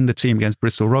were in the team against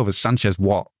Bristol Rovers, Sanchez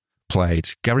Watt played.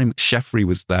 Gary McSheffrey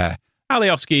was there.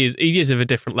 Alioski is of a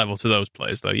different level to those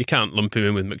players, though. You can't lump him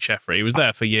in with McSheffrey. He was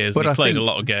there for years and he played a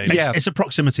lot of games. Yeah. It's a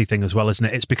proximity thing as well, isn't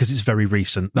it? It's because it's very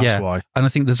recent. That's why. And I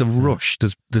think there's a rush.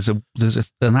 There's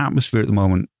an atmosphere at the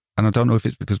moment, and I don't know if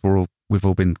it's because we've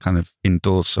all been kind of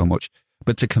indoors so much,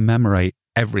 but to commemorate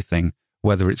everything,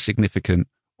 whether it's significant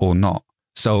or not.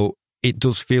 So it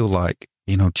does feel like,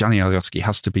 Gianni Alioski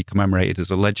has to be commemorated as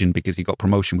a legend because he got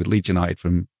promotion with Leeds United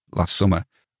from last summer,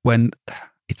 when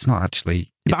it's not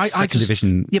actually second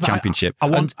division championship. I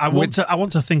want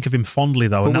to think of him fondly,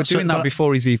 though. But we're doing that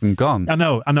before he's even gone. I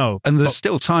know. And there's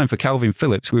still time for Calvin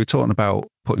Phillips. We were talking about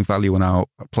putting value on our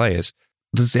players.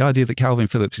 There's the idea that Calvin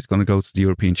Phillips is going to go to the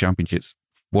European Championships.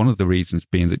 One of the reasons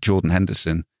being that Jordan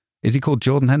Henderson, is he called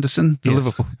Jordan Henderson? The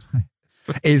Liverpool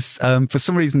is for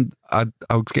some reason I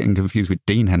was getting confused with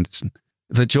Dean Henderson.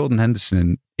 That Jordan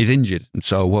Henderson is injured, and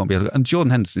so won't be able to. And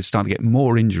Jordan Henderson is starting to get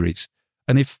more injuries.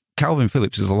 And if Calvin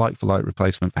Phillips is a like-for-like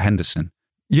replacement for Henderson,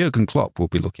 Jurgen Klopp will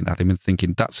be looking at him and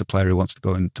thinking, that's a player who wants to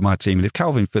go into my team. And if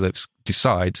Calvin Phillips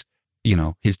decides,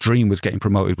 his dream was getting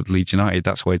promoted with Leeds United,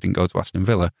 that's why he didn't go to Aston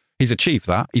Villa. He's achieved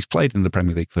that. He's played in the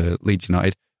Premier League for Leeds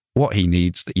United. What he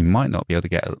needs that he might not be able to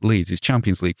get at Leeds is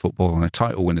Champions League football and a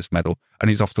title winners medal, and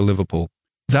he's off to Liverpool.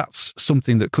 That's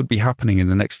something that could be happening in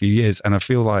the next few years. And I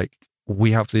feel like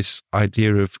we have this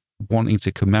idea of wanting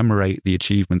to commemorate the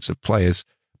achievements of players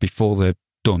before they're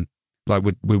done. Like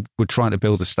we're trying to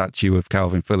build a statue of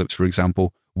Calvin Phillips, for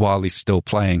example, while he's still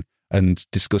playing, and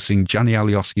discussing Gianni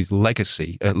Alioski's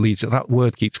legacy at Leeds. That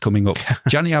word keeps coming up.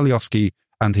 Gianni Alioski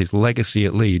and his legacy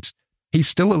at Leeds, he's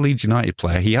still a Leeds United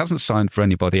player. He hasn't signed for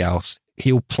anybody else.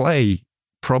 He'll play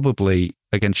probably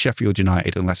against Sheffield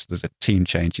United unless there's a team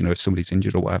change, if somebody's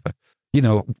injured or whatever.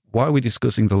 Why are we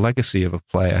discussing the legacy of a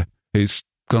player who's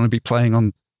going to be playing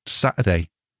on Saturday?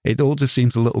 It all just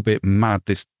seems a little bit mad,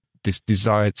 this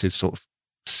desire to sort of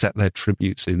set their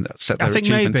tributes in, set their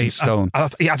achievements in stone. I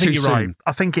think you're right.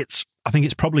 I think it's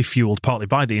probably fueled partly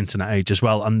by the internet age as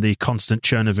well, and the constant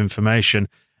churn of information,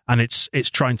 and it's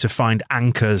trying to find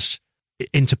anchors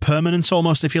into permanence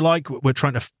almost, if you like. We're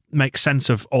trying to make sense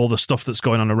of all the stuff that's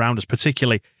going on around us,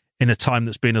 particularly in a time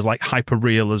that's been as like hyper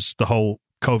real as the whole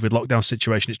COVID lockdown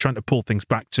situation. It's trying to pull things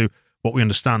back to what we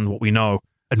understand, what we know,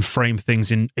 and frame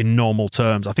things in normal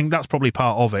terms. I think that's probably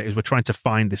part of it, is we're trying to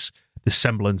find this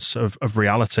semblance of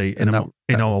reality in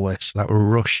all this. That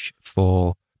rush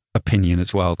for opinion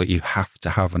as well, that you have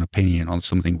to have an opinion on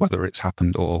something, whether it's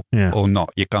happened or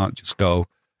not. You can't just go,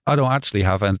 I don't actually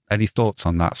have any thoughts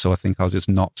on that, so I think I'll just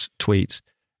not tweet.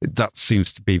 That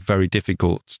seems to be very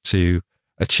difficult to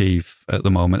achieve at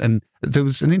the moment. And there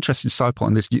was an interesting side point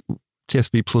on this.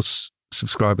 TSB Plus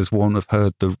subscribers won't have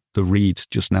heard the read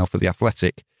just now for The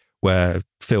Athletic, where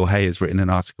Phil Hay has written an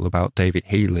article about David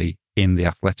Healy in The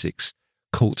Athletic's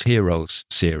Cult Heroes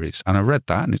series. And I read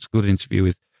that, and it's a good interview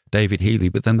with David Healy.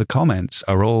 But then the comments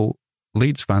are all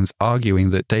Leeds fans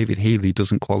arguing that David Healy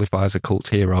doesn't qualify as a cult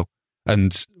hero.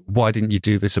 And why didn't you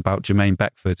do this about Jermaine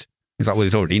Beckford? He's like, well,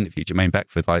 he's already interviewed Jermaine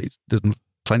Beckford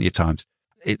plenty of times.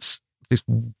 It's this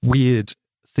weird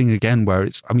thing again where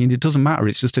it doesn't matter.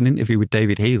 It's just an interview with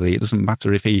David Healy. It doesn't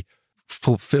matter if he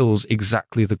fulfills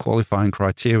exactly the qualifying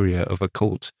criteria of a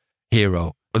cult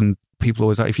hero. And people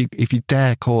always like, if you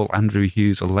dare call Andrew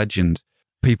Hughes a legend,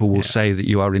 people will say that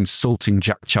you are insulting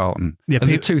Jack Charlton. Yeah, and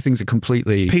the two things are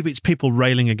completely... It's people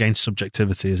railing against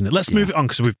subjectivity, isn't it? Let's move it on,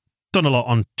 because we've done a lot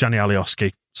on Gianni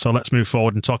Alioski. So let's move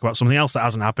forward and talk about something else that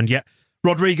hasn't happened yet.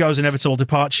 Rodrigo's inevitable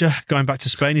departure, going back to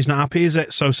Spain. He's not happy, is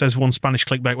it? So says one Spanish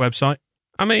clickbait website.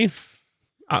 I mean,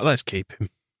 let's keep him.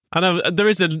 I know there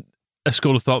is a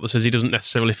school of thought that says he doesn't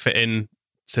necessarily fit in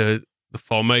to the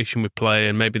formation we play,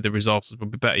 and maybe the resources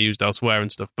would be better used elsewhere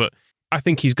and stuff. But I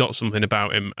think he's got something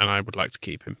about him, and I would like to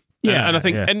keep him. Yeah, and I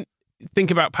think and think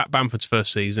about Pat Bamford's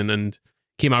first season, and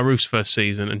Kemar Roof's first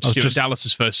season, and Stuart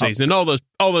Dallas's first season, and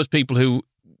all those people who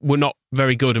were not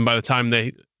very good, and by the time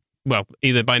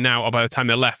either by now or by the time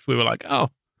they left, we were like,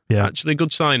 actually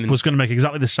good signing. Was going to make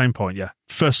exactly the same point.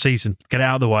 First season, get it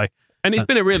out of the way. And it's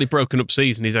been a really broken up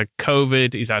season. He's had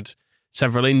COVID, he's had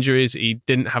several injuries, he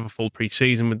didn't have a full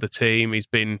pre-season with the team, there's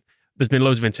been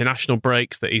loads of international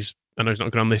breaks that I know he's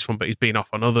not going on this one, but he's been off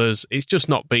on others. It's just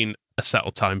not been a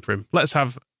settled time for him. Let's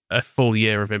have a full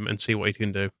year of him and see what he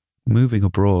can do. Moving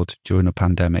abroad during a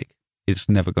pandemic is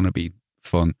never going to be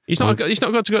fun. He's not got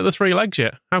to go to the three legs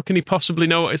yet. How can he possibly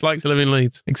know what it's like to live in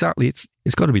Leeds? Exactly. It's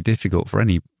got to be difficult for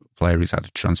any player who's had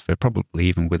a transfer, probably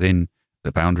even within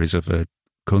the boundaries of a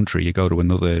country. You go to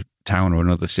another town or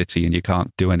another city and you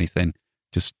can't do anything.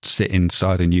 Just sit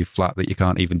inside a new flat that you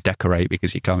can't even decorate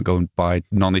because you can't go and buy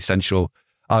non-essential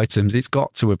items. It's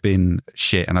got to have been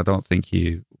shit, and I don't think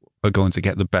you are going to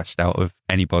get the best out of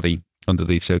anybody under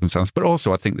these circumstances. But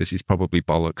also, I think this is probably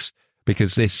bollocks,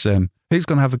 because this who's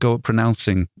going to have a go at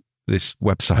pronouncing this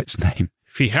website's name?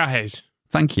 Fijajes.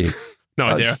 Thank you. No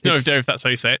idea if that's how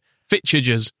you say it.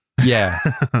 Fitchages. Yeah,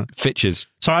 Fitches.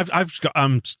 So I've got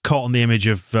caught on the image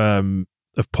of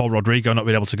Paul Rodrigo not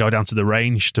being able to go down to the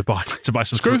range to buy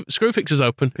some Screwfix is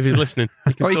open if he's listening.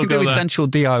 You can do essential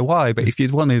DIY, but if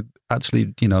you'd want to actually,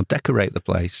 decorate the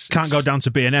place, can't go down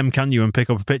to B&M, can you, and pick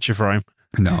up a picture frame?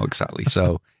 No, exactly.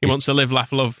 So he wants a live,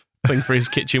 laugh, love thing for his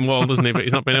kitchen wall, doesn't he? But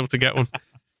he's not been able to get one.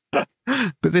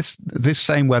 But this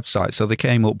same website, so they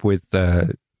came up with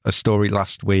a story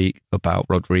last week about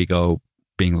Rodrigo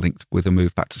being linked with a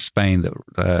move back to Spain,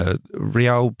 that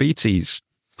Real Betis,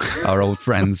 our old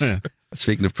friends,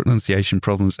 speaking of pronunciation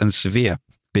problems, and Sevilla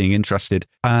being interested.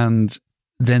 And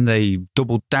then they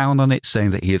doubled down on it,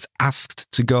 saying that he has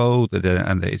asked to go,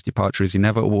 and that his departure is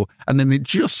inevitable. And then it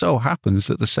just so happens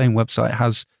that the same website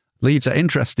has Leeds are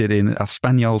interested in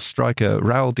Espanyol striker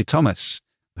Raul de Tomas,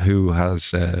 who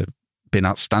has been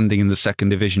outstanding in the second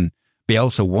division.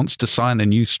 Bielsa wants to sign a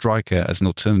new striker as an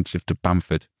alternative to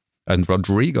Bamford, and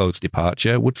Rodrigo's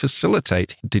departure would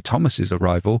facilitate de Tomas's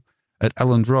arrival at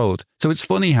Elland Road. So it's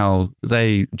funny how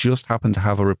they just happen to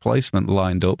have a replacement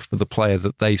lined up for the player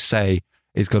that they say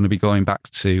is going to be going back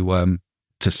to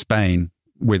Spain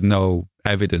with no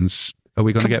evidence. Are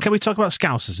we going to get? Can we talk about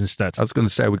Scousers instead? I was going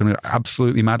to say, we're going to get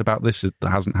absolutely mad about this. It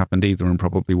hasn't happened either, and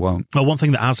probably won't. Well, one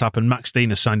thing that has happened: Max Dean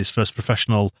has signed his first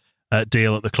professional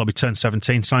deal at the club. He turned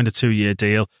 17, signed a 2-year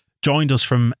deal. joined us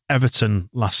from Everton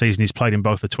last season. He's played in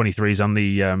both the 23s and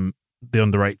the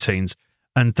under 18s.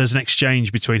 And there's an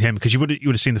exchange between him, because you would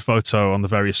have seen the photo on the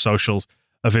various socials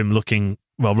of him looking,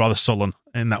 well, rather sullen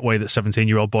in that way that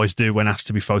 17-year-old boys do when asked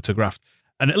to be photographed.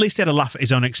 And at least he had a laugh at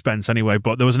his own expense anyway.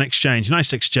 But there was an exchange,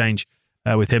 nice exchange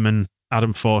with him and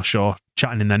Adam Forshaw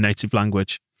chatting in their native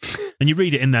language. And you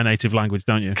read it in their native language,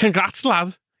 don't you? Congrats,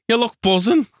 lad. You look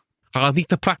buzzing. I need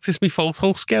to practice my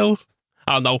photo skills.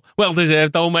 Oh, no. Well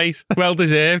deserved, though, mate. Well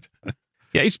deserved.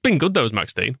 Yeah, he's been good, though, as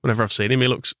Max Dean. Whenever I've seen him,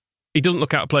 he doesn't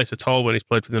look out of place at all when he's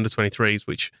played for the under-23s,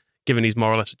 which, given he's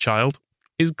more or less a child,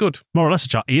 is good. More or less a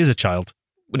child. He is a child.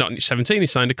 We're not 17, he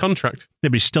signed a contract. Yeah,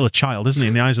 but he's still a child, isn't he,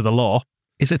 in the eyes of the law?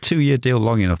 Is a 2-year deal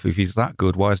long enough? If he's that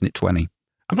good, why isn't it 20?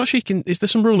 I'm not sure you can... Is there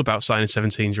some rule about signing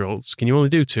 17-year-olds? Can you only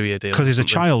do 2-year deals? Because he's a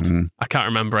child. I can't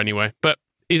remember anyway. But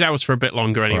he's ours for a bit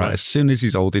longer anyway. Right, as soon as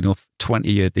he's old enough,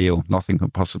 20-year deal, nothing can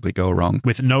possibly go wrong.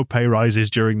 With no pay rises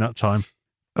during that time.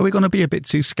 Are we going to be a bit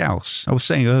too scouse? I was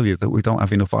saying earlier that we don't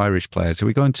have enough Irish players. Are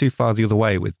we going too far the other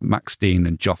way with Max Dean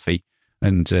and Joffy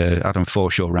and Adam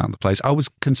Forshaw around the place? I was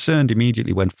concerned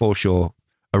immediately when Forshaw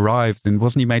arrived, and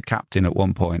wasn't he made captain at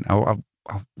one point? I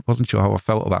wasn't sure how I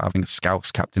felt about having a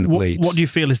Scouse captain of Leeds. What do you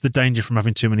feel is the danger from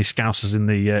having too many Scousers in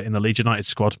the Leeds United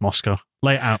squad, Moscow?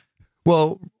 Lay it out.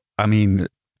 Well, I mean,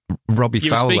 Robbie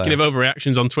Fowler. Speaking of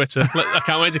overreactions on Twitter, I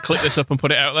can't wait to click this up and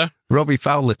put it out there. Robbie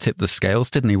Fowler tipped the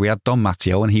scales, didn't he? We had Don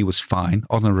Matteo, and he was fine.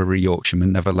 Honorary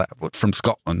Yorkshireman, never left from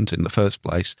Scotland in the first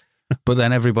place. But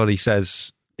then everybody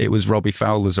says it was Robbie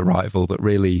Fowler's arrival that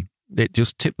really, it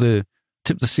just tipped the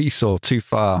seesaw too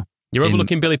far. You're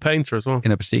overlooking Billy Painter as well.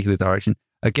 In a particular direction.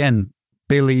 Again,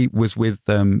 Billy was with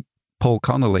Paul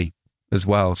Connolly as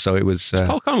well, so it was...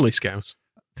 Paul Connolly Scouts?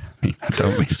 I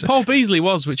don't mean to... Paul Beasley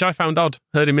was, which I found odd.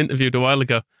 Heard him interviewed a while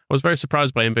ago. I was very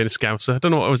surprised by him being a Scouser. I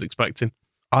don't know what I was expecting.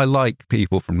 I like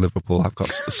people from Liverpool. I've got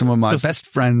some of my best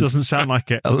friends. Doesn't sound like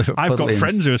it. I've got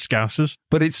friends who are Scousers.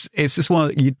 But it's just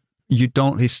one you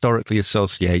don't historically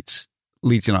associate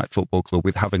Leeds United Football Club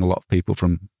with having a lot of people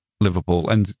from Liverpool,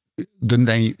 and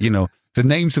the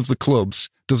names of the clubs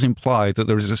does imply that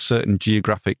there is a certain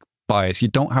geographic bias. You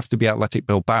don't have to be Athletic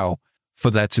Bilbao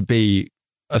for there to be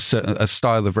a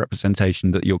style of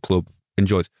representation that your club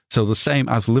enjoys. So the same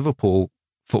as Liverpool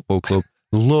Football Club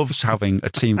loves having a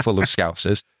team full of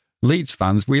Scousers, Leeds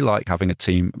fans, we like having a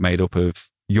team made up of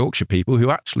Yorkshire people who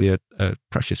actually are a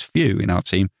precious few in our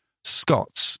team,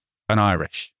 Scots and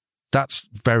Irish. That's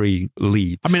very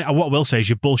Leeds. I mean, what I will say is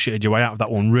you bullshitted your way out of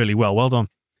that one really well. Well done.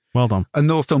 Well done. And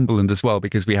Northumberland as well,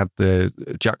 because we had the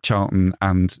Jack Charlton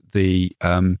and the,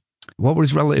 what were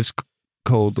his relatives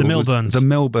called? The Milburns. The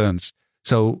Milburns.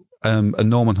 So, and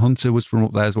Norman Hunter was from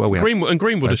up there as well.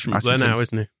 Greenwood is from up there now,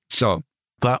 isn't he? So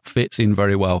that fits in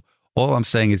very well. All I'm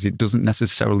saying is it doesn't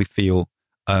necessarily feel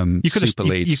super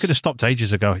Leeds. You could have stopped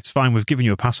ages ago. It's fine. We've given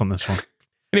you a pass on this one.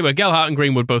 Anyway, Gelhardt and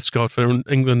Greenwood both scored for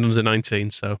England under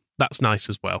 19, so that's nice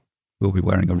as well. We'll be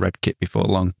wearing a red kit before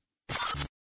long.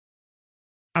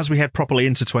 As we head properly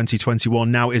into 2021,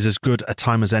 now is as good a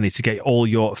time as any to get all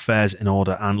your affairs in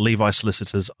order, and Levi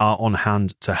Solicitors are on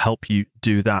hand to help you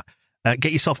do that.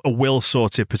 Get yourself a will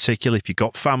sorted, particularly if you've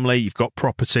got family, you've got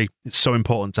property. It's so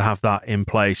important to have that in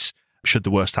place should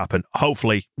the worst happen.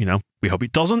 Hopefully, we hope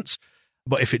it doesn't.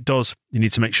 But if it does, you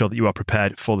need to make sure that you are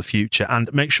prepared for the future,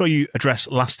 and make sure you address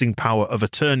lasting power of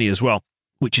attorney as well,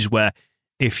 which is where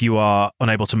if you are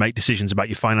unable to make decisions about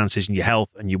your finances and your health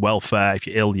and your welfare, if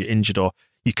you're ill, you're injured, or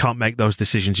you can't make those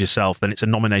decisions yourself, then it's a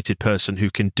nominated person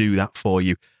who can do that for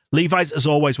you. Levi's, as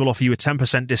always, will offer you a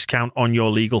 10% discount on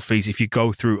your legal fees if you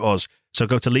go through us. So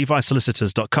go to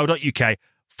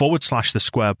levisolicitors.co.uk/the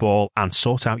square ball and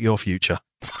sort out your future.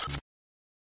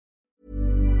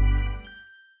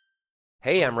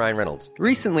 Hey, I'm Ryan Reynolds.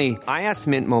 Recently, I asked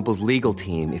Mint Mobile's legal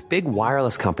team if big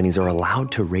wireless companies are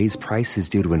allowed to raise prices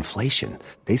due to inflation.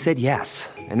 They said yes.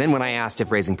 And then when I asked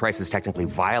if raising prices technically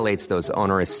violates those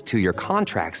onerous 2-year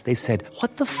contracts, they said,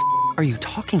 "What the f*** are you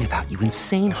talking about, you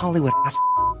insane Hollywood ass?"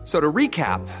 So to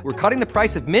recap, we're cutting the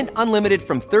price of Mint Unlimited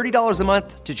from $30 a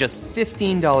month to just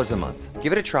 $15 a month.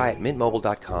 Give it a try at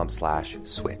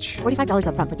mintmobile.com/switch. $45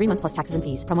 up front for 3 months plus taxes and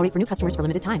fees. Promo rate for new customers for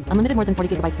limited time. Unlimited more than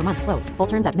 40 gigabytes per month. Slows full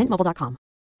terms at mintmobile.com.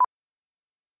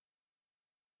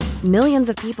 Millions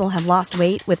of people have lost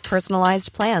weight with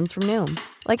personalized plans from Noom.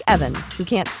 Like Evan, who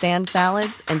can't stand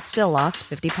salads and still lost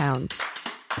 50 pounds.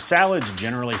 Salads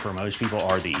generally for most people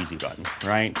are the easy button,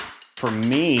 right? For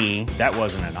me, that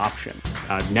wasn't an option.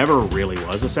 I never really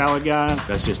was a salad guy.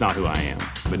 That's just not who I am.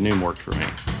 But Noom worked for me.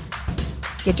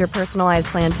 Get your personalized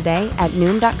plan today at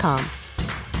Noom.com.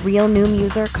 Real Noom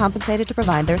user compensated to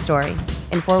provide their story.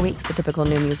 In 4 weeks, the typical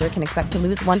Noom user can expect to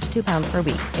lose 1 to 2 pounds per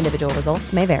week. Individual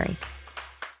results may vary.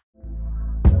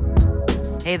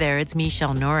 Hey there, it's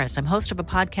Michelle Norris. I'm host of a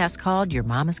podcast called Your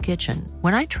Mama's Kitchen.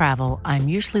 When I travel, I'm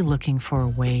usually looking for a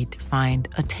way to find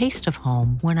a taste of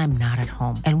home when I'm not at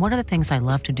home. And one of the things I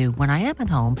love to do when I am at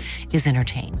home is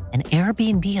entertain. And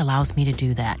Airbnb allows me to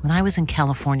do that. When I was in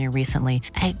California recently,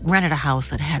 I rented a house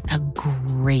that had a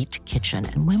great kitchen.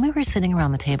 And when we were sitting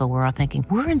around the table, we were all thinking,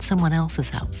 we're in someone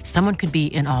else's house. Someone could be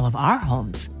in all of our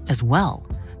homes as well.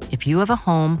 If you have a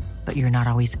home, but you're not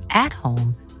always at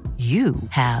home, you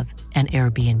have an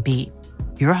Airbnb.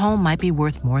 Your home might be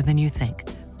worth more than you think.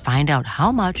 Find out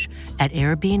how much at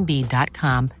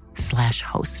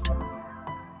airbnb.com/host.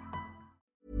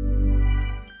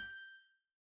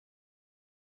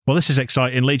 Well, this is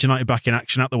exciting. Leeds United back in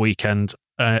action at the weekend.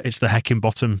 It's the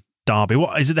Heckingbottom derby.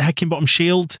 What is it? The Heckingbottom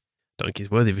Shield? Don't think he's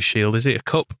worthy of a shield. Is it a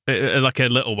cup? Like a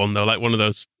little one though, like one of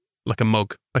those, like a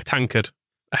mug, a tankard.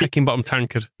 A Heckingbottom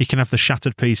tankard. You can have the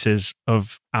shattered pieces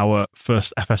of our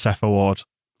first FSF award.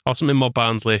 Or something more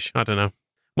Barnsley-ish. I don't know.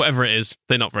 Whatever it is,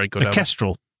 they're not very good. A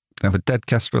Kestrel. Have a dead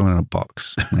Kestrel in a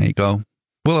box. There you go.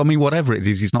 Well, I mean, whatever it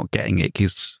is, he's not getting it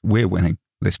because we're winning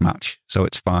this match, so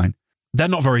it's fine. They're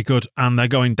not very good and they're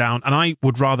going down. And I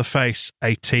would rather face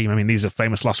a team. I mean, these are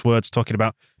famous last words talking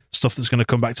about stuff that's going to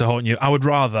come back to haunt you. I would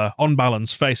rather, on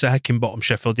balance, face a Heckingbottom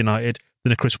Sheffield United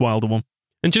than a Chris Wilder one.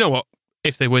 And do you know what?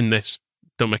 If they win this,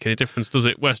 don't make any difference, does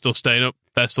it? We're still staying up.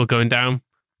 They're still going down.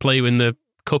 Play you in the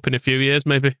cup in a few years,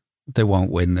 maybe. They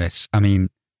won't win this. I mean,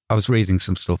 I was reading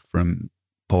some stuff from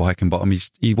Paul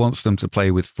Heckingbottom. He wants them to play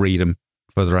with freedom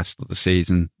for the rest of the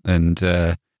season. And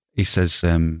he says,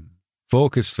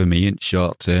 focus for me in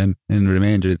short term in the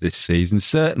remainder of this season,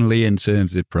 certainly in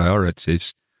terms of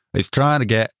priorities, is trying to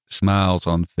get smiles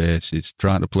on faces,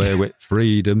 trying to play with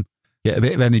freedom, get a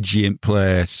bit of energy in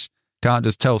place. Can't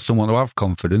just tell someone to have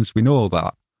confidence. We know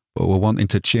that, but we're wanting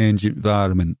to change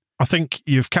environment. I think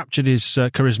you've captured his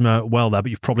charisma well there, but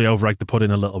you've probably over-egged the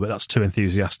pudding a little bit. That's too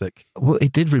enthusiastic. Well,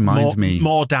 it did remind me...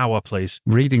 More dour, please.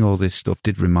 Reading all this stuff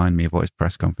did remind me of what his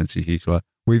press conferences used to like.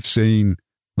 We've seen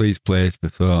these players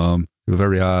perform to a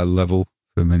very high level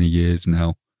for many years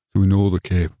now, so we know they're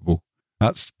capable.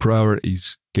 That's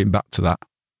priorities, getting back to that.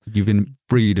 Giving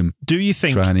freedom. Do you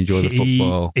think try and enjoy the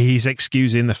football? He's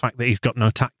excusing the fact that he's got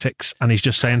no tactics and he's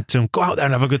just saying to him, go out there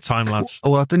and have a good time, lads?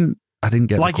 Well, I didn't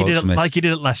get like the quotes from this. Like he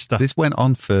did at Leicester. This went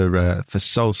on for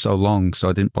so long, so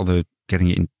I didn't bother getting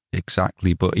it in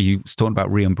exactly. But he was talking about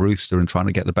Ryan Brewster and trying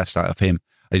to get the best out of him.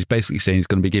 And he's basically saying he's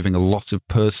going to be giving a lot of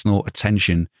personal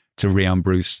attention to Ryan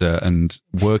Brewster and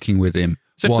working with him.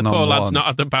 As if the poor lad's not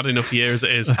had a bad enough year as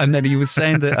it is. And then he was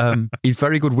saying that he's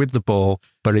very good with the ball,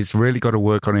 but it's really got to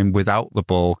work on him without the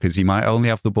ball because he might only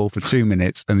have the ball for 2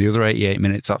 minutes and the other 88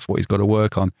 minutes, that's what he's got to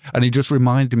work on. And he just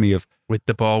reminded me of... With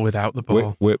the ball, without the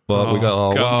ball. With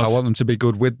ball. I want them to be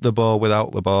good with the ball,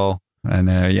 without the ball. And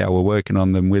we're working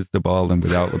on them with the ball and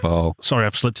without the ball. Sorry,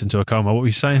 I've slipped into a coma. What were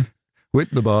you saying? With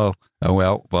the ball and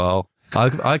without the ball.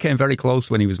 I came very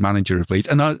close when he was manager of Leeds.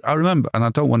 And I remember, and I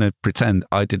don't want to pretend,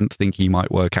 I didn't think he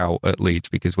might work out at Leeds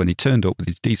because when he turned up with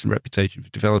his decent reputation for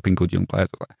developing good young players,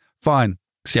 I was like, fine,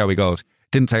 see how he goes.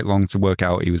 Didn't take long to work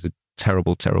out. He was a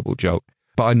terrible, terrible joke.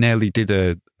 But I nearly did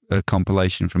a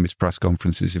compilation from his press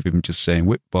conferences of him just saying,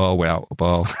 with ball, without the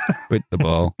ball, with the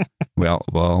ball, without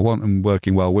the ball. I want him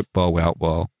working well with ball, without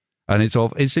ball. And it's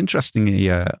interesting.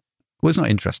 It's not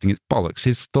interesting, it's bollocks.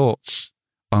 His thoughts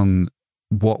on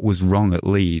what was wrong at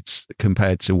Leeds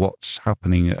compared to what's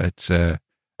happening at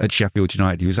Sheffield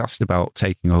United. He was asked about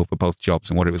taking over both jobs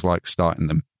and what it was like starting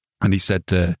them. And he said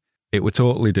it were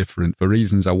totally different for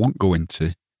reasons I won't go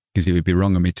into because it would be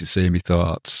wrong of me to say my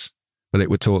thoughts, but it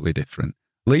were totally different.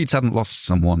 Leeds hadn't lost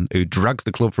someone who dragged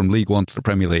the club from League One to the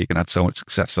Premier League and had so much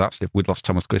success. So that's if we'd lost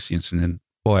Thomas Christiansen, and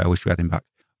boy, I wish we had him back.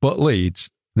 But Leeds,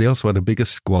 they also had a bigger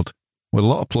squad with a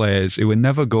lot of players who were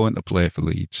never going to play for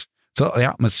Leeds. So the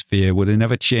atmosphere would have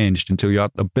never changed until you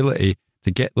had the ability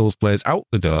to get those players out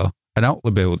the door and out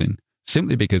the building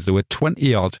simply because there were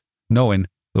 20 odd knowing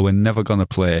they were never going to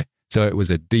play. So it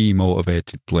was a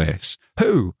demotivated place.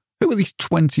 Who were these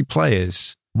 20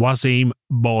 players? Wasim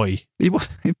Boy. He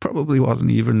probably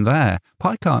wasn't even there. But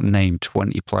I can't name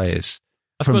 20 players.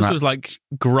 I suppose it was like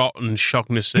Grot and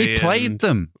Shaughnessy. He played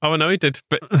them. Oh, I know he did.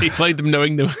 But he played them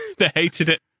knowing they hated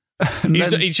it.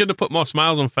 He should have put more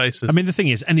smiles on faces. I mean, the thing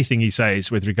is, anything he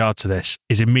says with regard to this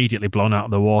is immediately blown out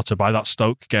of the water by that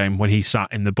Stoke game when he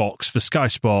sat in the box for Sky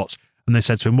Sports and they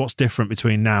said to him, what's different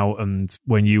between now and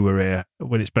when you were here,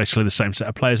 when it's basically the same set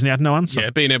of players, and he had no answer. Yeah,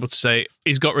 being able to say,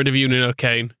 he's got rid of Eunan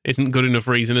O'Kane isn't good enough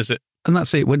reason, is it? And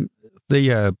that's it. When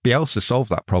Bielsa solved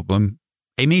that problem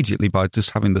immediately by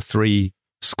just having the 3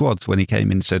 squads when he came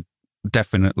in and said,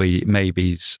 definitely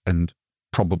maybes and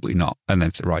probably not. And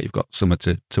then said, right, you've got summer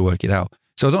to work it out.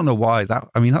 So I don't know why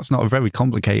that's not a very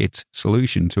complicated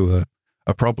solution to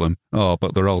a problem. Oh,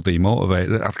 but they're all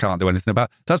demotivated. I can't do anything about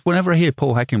it. That's whenever I hear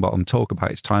Paul Heckingbottom talk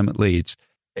about his time at Leeds,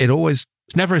 it's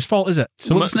never his fault, is it? It's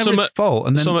never his fault.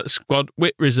 And then some squad,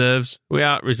 we reserves, we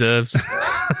are reserves.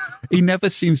 He never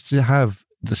seems to have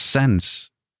the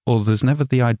sense, or there's never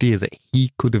the idea that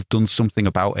he could have done something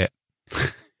about it.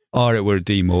 Or it were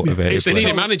demotivated. They need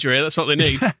a manager here. That's what they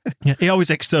need. Yeah, he always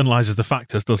externalises the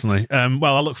factors, doesn't he?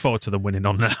 Well, I look forward to them winning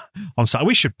on Saturday.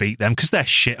 We should beat them because they're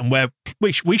shit, and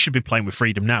we should be playing with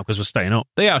freedom now because we're staying up.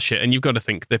 They are shit, and you've got to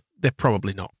think they're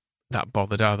probably not that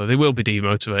bothered, are they? They will be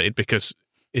demotivated because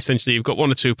essentially you've got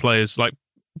 1 or 2 players like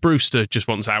Brewster just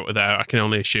wants out of there. I can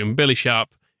only assume Billy Sharp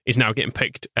is now getting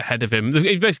picked ahead of him.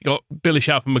 He's basically got Billy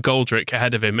Sharp and McGoldrick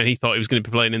ahead of him, and he thought he was going to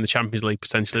be playing in the Champions League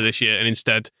potentially this year, and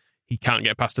instead he can't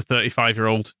get past a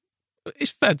 35-year-old.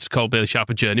 It's fair to call Billy Sharp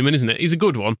a journeyman, isn't it? He's a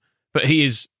good one, but he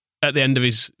is at the end of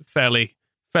his fairly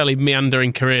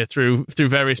meandering career through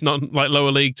various not like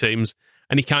lower league teams,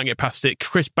 and he can't get past it.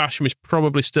 Chris Basham is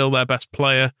probably still their best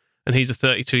player, and he's a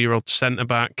 32-year-old centre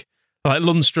back. Like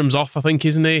Lundstrom's off, I think,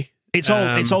 isn't he? It's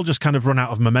all just kind of run out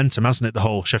of momentum, hasn't it? The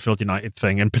whole Sheffield United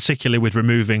thing, and particularly with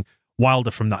removing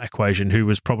Wilder from that equation, who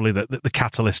was probably the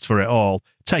catalyst for it all.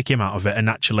 Take him out of it, and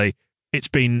actually, it's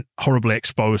been horribly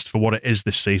exposed for what it is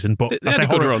this season. But I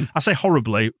say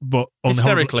horribly, but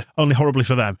only horribly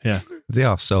for them. Yeah, they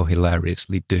are so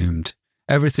hilariously doomed.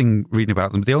 Everything reading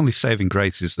about them, the only saving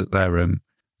grace is that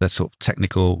their sort of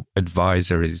technical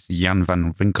advisor is Jan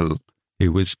van Winkel,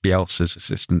 who was Bielsa's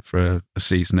assistant for a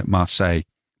season at Marseille.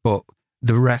 But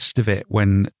the rest of it,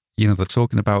 when they're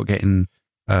talking about getting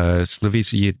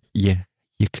Slavisa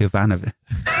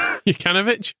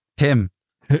Jokanovic, him.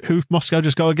 Who Moscow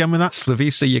just go again with that?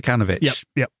 Slavisa Jokanovic.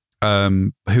 Yep.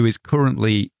 Who is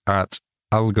currently at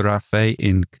Al Gharafa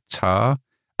in Qatar.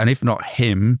 And if not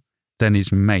him, then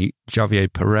his mate,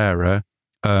 Javier Pereira,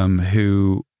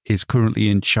 who is currently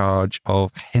in charge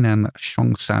of Henan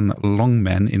Zhongshan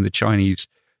Longmen in the Chinese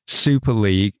Super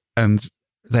League. And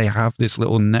they have this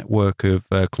little network of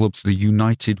clubs, the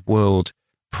United World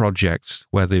Project,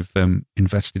 where they've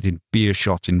invested in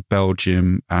Beerschot in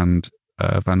Belgium, and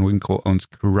Van Winkel owns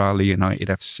Kerala United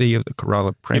FC of the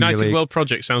Kerala Premier League. United World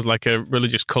Project sounds like a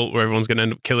religious cult where everyone's going to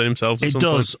end up killing themselves. It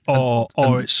does, or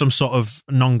it's some sort of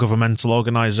non-governmental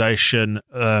organisation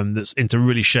that's into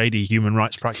really shady human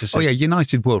rights practices. Oh yeah,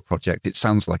 United World Project. It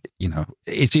sounds like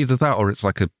it's either that or it's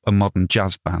like a modern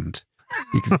jazz band.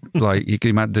 You can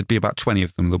imagine there'd be about 20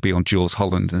 of them. They'll be on Jules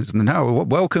Holland, and now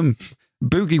welcome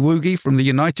Boogie Woogie from the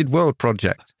United World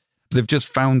Project. They've just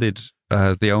founded.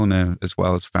 The owner as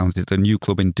well has founded a new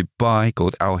club in Dubai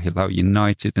called Al Hilal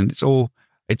United, and it's all,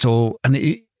 and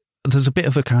there's a bit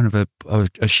of a kind of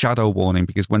a shadow warning,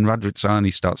 because when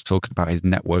Radrizzani starts talking about his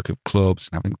network of clubs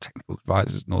and having technical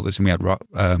advisors and all this, and we had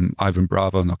Ivan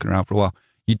Bravo knocking around for a while,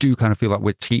 you do kind of feel like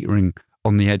we're teetering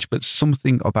on the edge. But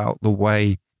something about the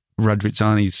way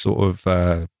Radrizzani's sort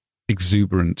of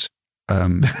exuberant,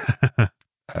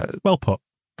 well put,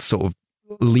 sort of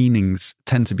leanings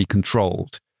tend to be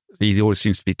controlled. He always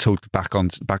seems to be tugged back on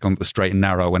the straight and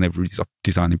narrow whenever he's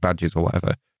designing badges or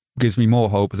whatever. Gives me more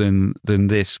hope than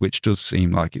this, which does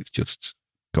seem like it's just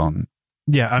gone.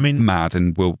 Yeah, I mean, mad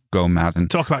and will go mad.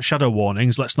 And talk about shadow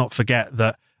warnings. Let's not forget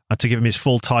that to give him his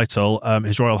full title,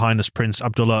 His Royal Highness Prince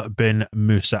Abdullah bin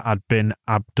Musa bin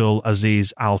Abdul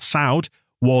Aziz Al Saud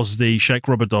was the Sheikh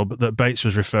Rubadub that Bates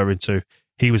was referring to.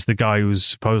 He was the guy who was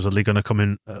supposedly going to come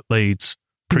in at Leeds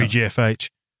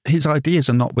pre-GFH. His ideas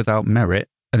are not without merit.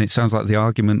 And it sounds like the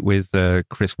argument with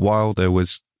Chris Wilder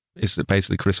is that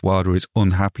basically Chris Wilder is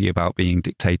unhappy about being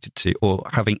dictated to or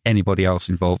having anybody else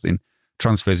involved in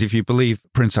transfers. If you believe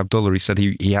Prince Abdullah, he said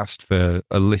he asked for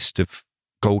a list of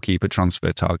goalkeeper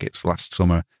transfer targets last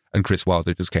summer, and Chris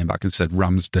Wilder just came back and said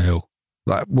Ramsdale.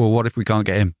 Like, well, what if we can't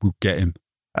get him? We'll get him.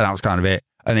 And that was kind of it.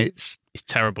 And it's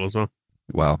terrible as well.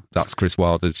 Well, that's Chris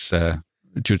Wilder's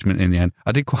judgment in the end.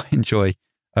 I did quite enjoy.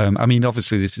 I mean,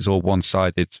 obviously this is all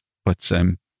one-sided. But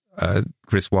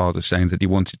Chris Wilder saying that he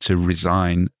wanted to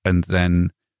resign, and then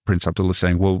Prince Abdullah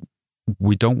saying, well,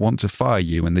 we don't want to fire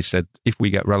you. And they said, if we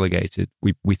get relegated,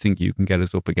 we think you can get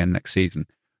us up again next season.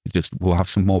 We'll have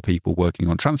some more people working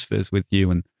on transfers with you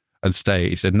and stay.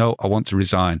 He said, no, I want to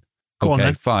resign.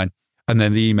 Okay, fine. And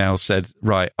then the email said,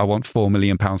 right, I want £4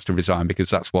 million to resign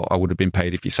because that's what I would have been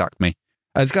paid if you sacked me.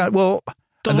 And it's kind of, well,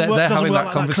 They're having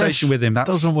that conversation with him.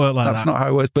 Doesn't work like that. That's not how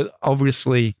it works. But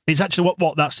obviously, it's actually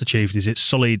what that's achieved is it's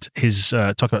sullied his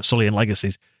talk about sullying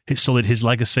legacies. It's sullied his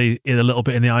legacy a little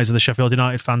bit in the eyes of the Sheffield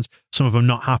United fans. Some of them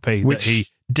not happy that he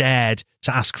dared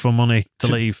to ask for money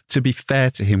to leave. To be fair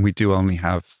to him, we do only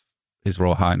have His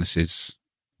Royal Highness's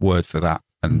word for that.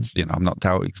 And, I'm not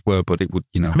doubting his word, but it would,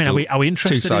 I mean, are we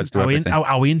interested?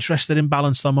 Are we interested in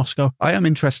balance, though, Moscow? I am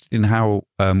interested in how,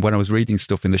 when I was reading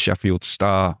stuff in the Sheffield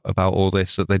Star about all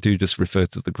this, that they do just refer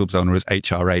to the club's owner as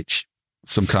HRH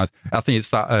sometimes. I think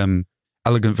it's that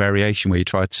elegant variation where you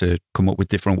try to come up with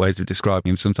different ways of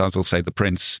describing him. Sometimes they'll say the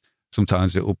Prince,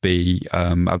 sometimes it will be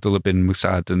Abdullah bin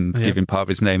Musad and give him part of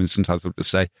his name, and sometimes they'll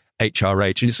just say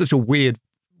HRH. And it's such a weird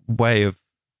way of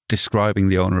describing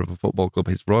the owner of a football club,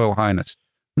 His Royal Highness.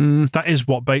 That is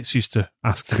what Bates used to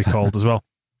ask to be called as well.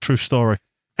 True story.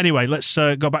 Anyway, let's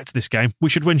go back to this game. We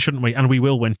should win, shouldn't we? And we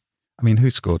will win. I mean,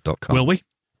 whoscored.com. Will we?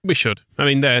 We should. I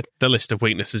mean, the list of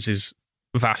weaknesses is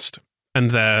vast,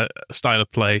 and their style of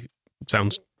play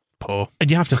sounds poor. And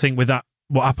you have to think with that,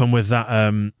 what happened with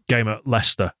that game at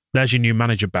Leicester, there's your new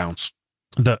manager bounce,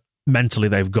 that mentally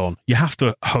they've gone. You have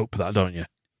to hope that, don't you?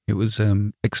 It was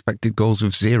expected goals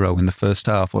of 0 in the first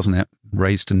half, wasn't it?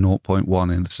 Raised to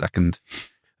 0.1 in the second.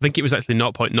 I think it was actually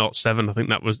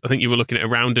 0.07. I think you were looking at a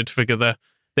rounded figure there.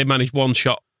 They managed one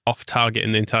shot off target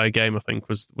in the entire game, I think,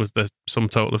 was the sum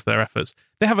total of their efforts.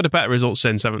 They have had a better result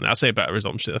since, haven't they? I say a better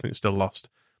result, I think it's still lost.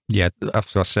 Yeah,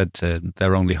 after I said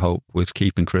their only hope was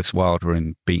keeping Chris Wilder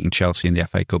and beating Chelsea in the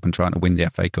FA Cup and trying to win the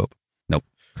FA Cup. Nope,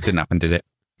 didn't happen, did it?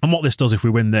 And what this does, if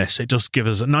we win this, it does give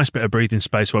us a nice bit of breathing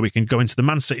space where we can go into the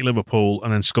Man City, Liverpool,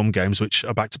 and then Scum games, which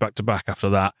are back to back to back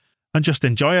after that, and just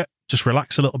enjoy it, just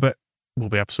relax a little bit. We'll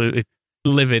be absolutely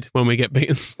livid when we get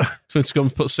beaten. When Scum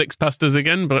put 6 past us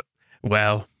again, but,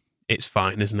 well, it's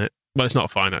fine, isn't it? Well, it's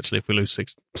not fine, actually. If we lose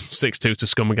 6-2 to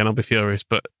Scum again, I'll be furious,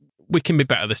 but we can be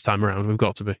better this time around. We've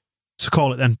got to be. So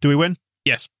call it then. Do we win?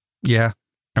 Yes. Yeah.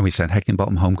 And we sent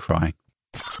Heckingbottom home crying.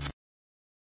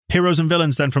 Heroes and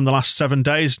villains then from the last 7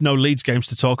 days. No Leeds games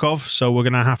to talk of, so we're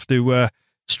going to have to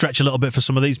stretch a little bit for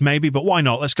some of these maybe, but why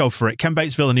not? Let's go for it. Ken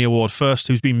Bates Villainy Award first,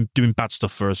 who's been doing bad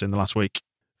stuff for us in the last week.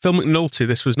 Phil McNulty,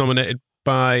 this was nominated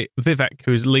by Vivek,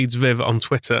 who's Leeds Viv on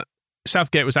Twitter.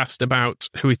 Southgate was asked about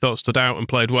who he thought stood out and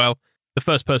played well. The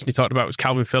first person he talked about was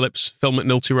Calvin Phillips. Phil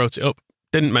McNulty wrote it up,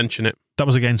 didn't mention it. That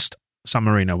was against San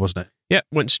Marino, wasn't it? Yeah,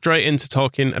 went straight into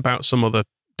talking about some other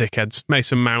dickheads,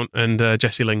 Mason Mount and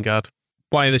Jesse Lingard.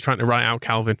 Why are they trying to write out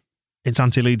Calvin? It's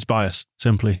anti-Leeds bias,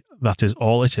 simply. That is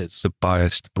all it is. The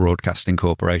biased broadcasting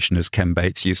corporation, as Ken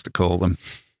Bates used to call them.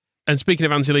 And speaking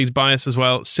of anti-Leeds bias as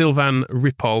well, Sylvain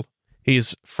Ripoll,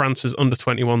 he's France's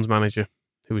under-21s manager,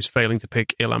 who is failing to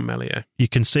pick Illan Meslier. You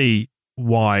can see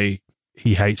why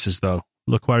he hates us, though.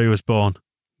 Look where he was born.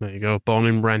 There you go, born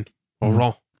in Rennes. Or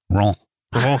Rouen.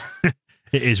 Rouen.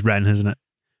 It is Rennes, isn't it?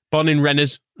 Born in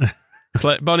Rennes.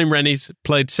 Born in Rennes,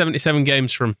 played 77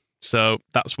 games for him. So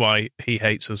that's why he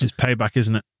hates us. It's payback,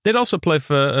 isn't it? Did also play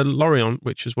for Lorient,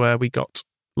 which is where we got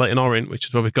Leyton Orient, which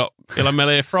is where we got Illan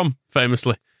Meslier from,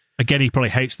 famously. Again, he probably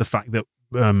hates the fact that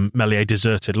Meslier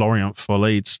deserted Lorient for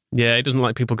Leeds. Yeah, he doesn't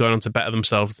like people going on to better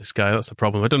themselves, this guy. That's the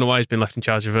problem. I don't know why he's been left in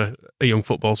charge of a young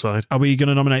football side. Are we going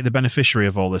to nominate the beneficiary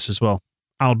of all this as well?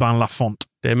 Alban Lafont.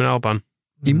 Damon Alban.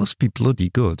 He must be bloody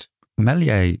good.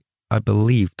 Meslier, I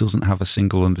believe, doesn't have a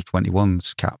single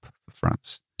under-21s cap for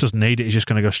France. Doesn't need it. He's just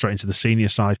going to go straight into the senior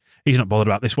side. He's not bothered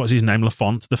about this. What's his name?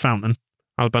 Lafont, the fountain.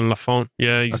 Alban Lafont.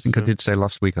 Yeah, I think I did say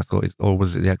last week, I thought, or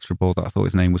was it the extra ball that I thought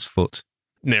his name was Foot?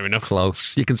 Near enough.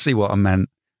 Close. You can see what I meant.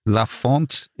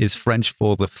 Lafont is French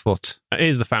for the foot. It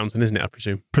is the fountain, isn't it, I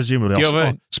presume? Presumably. Do you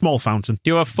have a small fountain.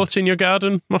 Do you have foot in your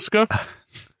garden, Moscow?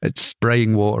 It's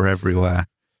spraying water everywhere.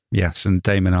 Yes, and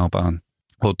Damon Albarn,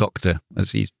 or Doctor,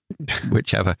 as he's,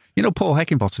 whichever. You know, Paul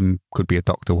Heckingbottom could be a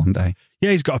doctor one day. Yeah,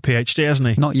 he's got a PhD, hasn't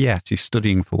he? Not yet. He's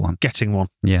studying for one. Getting one.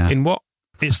 Yeah. In what?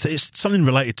 It's something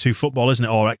related to football, isn't it?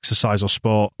 Or exercise or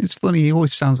sport. It's funny. He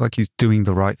always sounds like he's doing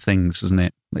the right things, doesn't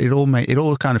it? It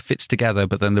all kind of fits together,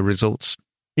 but then the results.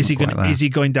 Is he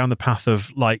going down the path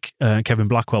of like Kevin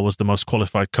Blackwell was the most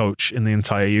qualified coach in the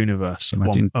entire universe at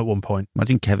one point?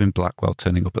 Imagine Kevin Blackwell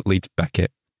turning up at Leeds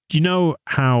Beckett. Do you know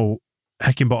how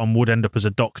Heckingbottom would end up as a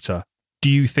doctor?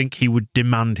 Do you think he would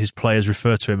demand his players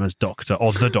refer to him as doctor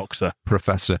or the doctor?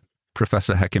 Professor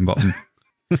Heckingbottom.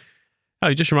 Oh,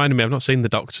 you just reminded me, I've not seen the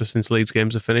Doctor since Leeds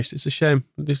games are finished. It's a shame.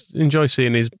 I just enjoy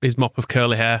seeing his mop of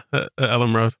curly hair at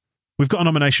Ellen Road. We've got a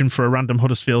nomination for a random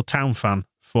Huddersfield Town fan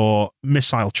for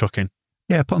missile chucking.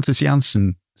 Yeah, Pontus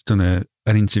Jansson has done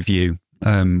an interview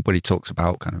where he talks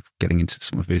about kind of getting into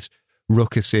some of his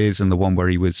ruckuses, and the one where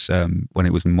he was when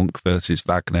it was Monk versus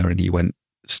Wagner, and he went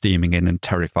steaming in and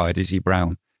terrified Izzy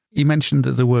Brown. He mentioned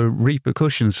that there were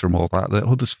repercussions from all that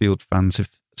Huddersfield fans have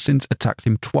since attacked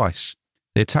him twice.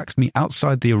 They attacked me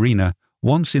outside the arena,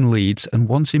 once in Leeds and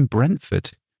once in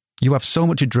Brentford. You have so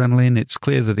much adrenaline, it's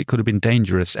clear that it could have been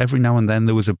dangerous. Every now and then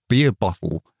there was a beer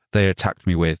bottle they attacked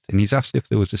me with, and he's asked if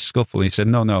there was a scuffle. He said,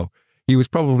 no. He was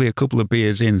probably a couple of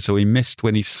beers in, so he missed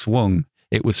when he swung.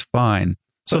 It was fine.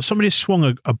 So somebody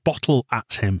swung a bottle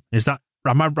at him. Is that,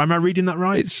 am I reading that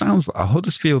right? It sounds like a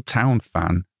Huddersfield Town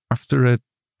fan, after a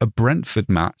Brentford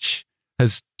match,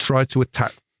 has tried to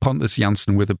attack Pontus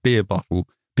Jansson with a beer bottle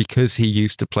because he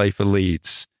used to play for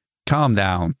Leeds. Calm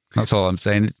down. That's all I'm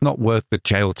saying. It's not worth the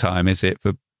jail time, is it,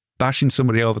 for bashing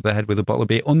somebody over the head with a bottle of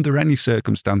beer under any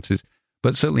circumstances,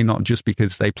 but certainly not just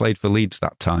because they played for Leeds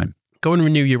that time. Go and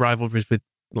renew your rivalries with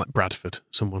like Bradford,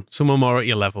 someone more at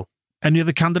your level. Any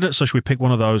other candidates, or should we pick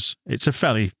one of those? It's a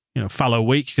fairly fallow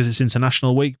week because it's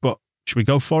International Week, but should we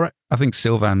go for it? I think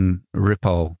Sylvain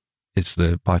Ripoll is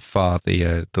by far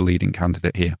the leading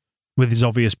candidate here. With his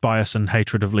obvious bias and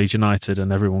hatred of Leeds United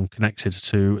and everyone connected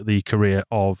to the career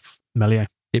of Meslier.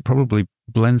 It probably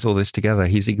blends all this together.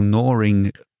 He's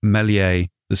ignoring Meslier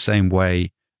the same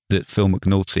way that Phil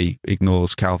McNulty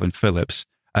ignores Calvin Phillips.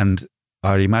 And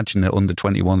I imagine that under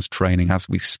 21's training as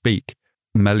we speak,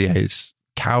 Meslier is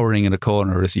cowering in a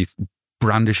corner as he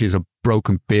brandishes a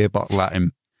broken beer bottle at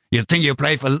him. You think you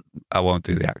play for... I won't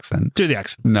do the accent. Do the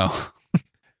accent. No.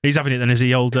 He's having it then, is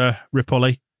he, old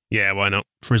Ripoli? Yeah, why not?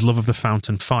 For his love of the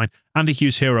fountain, fine. Andy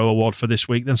Hughes Hero Award for this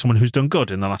week, then someone who's done good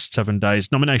in the last 7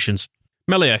 days. Nominations.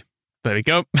 Meslier. There we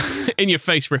go. In your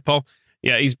face, Ripoll.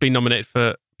 Yeah, he's been nominated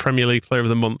for Premier League Player of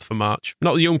the Month for March.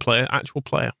 Not the young player, actual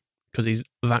player, because he's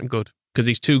that good. Because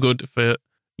he's too good for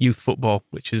youth football,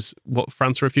 which is what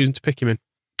France are refusing to pick him in.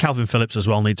 Calvin Phillips as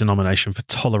well needs a nomination for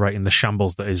tolerating the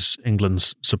shambles that is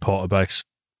England's supporter base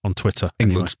on Twitter.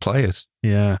 England's players.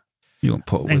 Yeah. You won't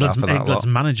put up with that for that England's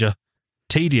lot. manager.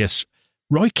 Tedious.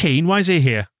 Roy Keane, why is he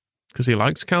here? Because he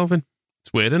likes Calvin.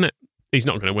 It's weird, isn't it? He's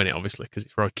not going to win it, obviously, because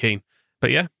it's Roy Keane.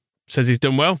 But yeah, says he's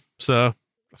done well. So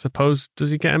I suppose,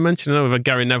 does he get a mention? I know we've had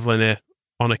Gary Neville in here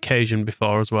on occasion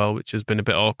before as well, which has been a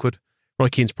bit awkward. Roy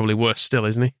Keane's probably worse still,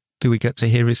 isn't he? Do we get to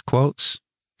hear his quotes?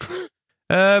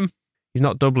 He's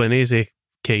not Dublin, is he,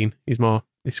 Keane? He's more...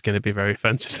 It's going to be very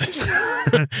offensive, this. do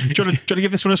you want to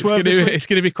give this one a swerve? It's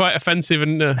going to be quite offensive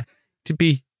and to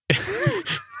be...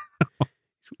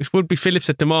 It would be Phillips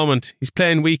at the moment. He's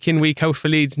playing week in, week out for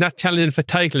Leeds, not challenging for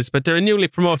titles, but they're a newly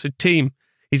promoted team.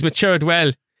 He's matured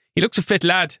well. He looks a fit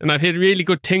lad, and I've heard really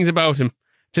good things about him.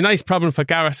 It's a nice problem for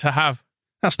Gareth to have.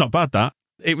 That's not bad, that.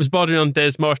 It was bordering on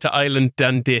Des Morta Island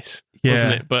than this,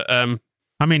 wasn't it? But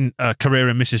I mean, a career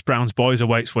in Mrs. Brown's Boys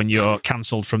awaits when you're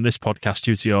cancelled from this podcast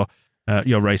due to your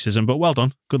racism. But well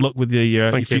done. Good luck with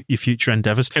your future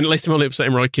endeavours. And at least I'm only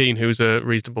upsetting Roy Keane, who's a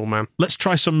reasonable man. Let's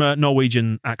try some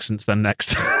Norwegian accents then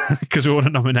next, because we want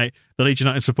to nominate the Leeds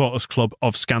United Supporters Club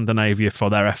of Scandinavia for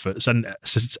their efforts, and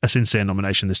a sincere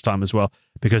nomination this time as well,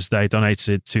 because they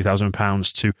donated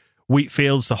 £2,000 to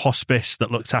Wheatfields, the hospice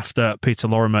that looked after Peter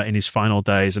Lorimer in his final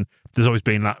days. And there's always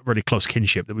been that really close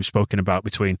kinship that we've spoken about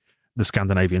between the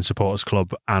Scandinavian Supporters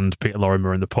Club and Peter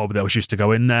Lorimer and the pub. They always used to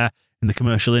go in there in the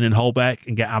commercial inn in Holbeck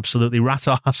and get absolutely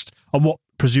rat-arsed on what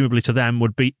presumably to them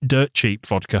would be dirt cheap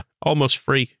vodka. Almost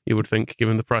free, you would think,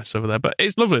 given the price over there. But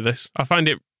it's lovely, this. I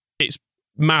find it's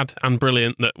mad and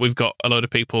brilliant that we've got a load of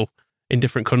people in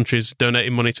different countries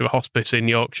donating money to a hospice in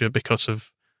Yorkshire because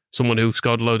of someone who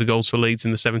scored a load of goals for Leeds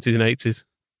in the 70s and 80s.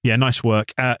 Yeah, nice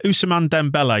work. Ousmane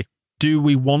Dembele, do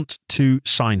we want to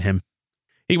sign him?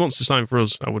 He wants to sign for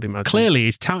us, I would imagine. Clearly,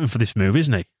 he's touting for this move,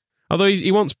 isn't he? Although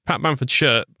he wants Pat Bamford's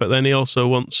shirt, but then he also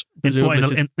wants... In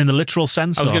the literal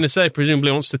sense? I was going to say,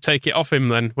 presumably wants to take it off him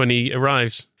then when he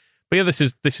arrives. But yeah, this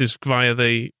is via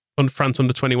the France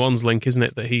Under-21s link, isn't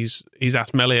it? That he's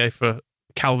asked Meslier for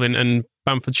Calvin and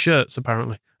Bamford's shirts,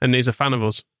 apparently. And he's a fan of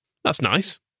us. That's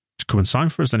nice. Just come and sign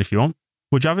for us then if you want.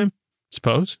 Would you have him?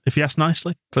 Suppose. If he asked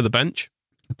nicely. For the bench.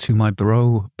 To my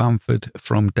bro, Bamford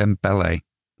from Dembele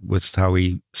was how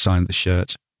he signed the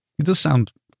shirt. It does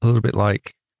sound a little bit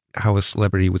like how a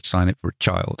celebrity would sign it for a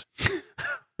child.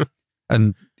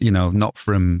 And, not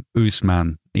from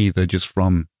Ousmane either, just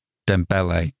from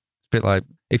Dembele. It's a bit like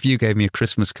if you gave me a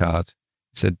Christmas card, it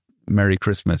said Merry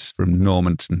Christmas from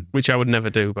Normanton. Which I would never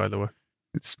do, by the way.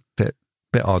 It's a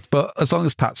bit odd. But as long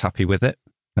as Pat's happy with it,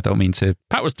 I don't mean to...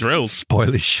 Pat was thrilled.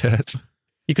 Spoil his shirt.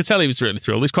 You could tell he was really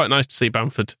thrilled. It's quite nice to see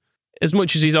Bamford. As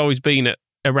much as he's always been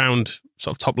around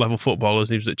sort of top-level footballers,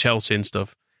 he was at Chelsea and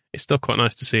stuff, it's still quite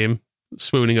nice to see him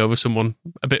swooning over someone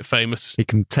a bit famous. He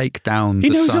can take down. He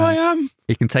knows who I am.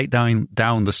 He can take down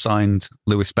the signed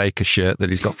Lewis Baker shirt that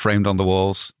he's got framed on the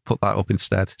walls. Put that up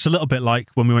instead. It's a little bit like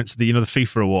when we went to the the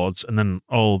FIFA awards, and then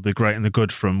all the great and the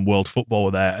good from world football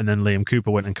were there, and then Liam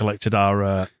Cooper went and collected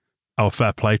our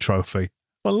fair play trophy.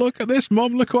 Well, look at this,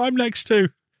 Mum! Look who I'm next to,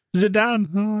 Zidane.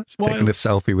 Oh, it's wild. Taking a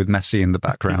selfie with Messi in the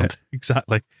background. Yeah,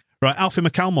 exactly. Right, Alfie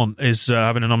McCalmont is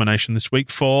having a nomination this week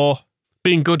for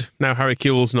being good. Now Harry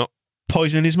Kewell's not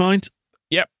poisoning his mind.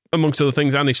 Yep, amongst other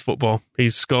things, and his football.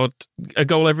 He's scored a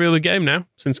goal every other game now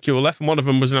since Kewell left, and one of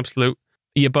them was an absolute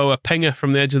Yeboah penger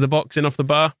from the edge of the box in off the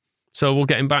bar. So we'll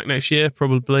get him back next year,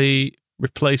 probably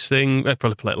replacing,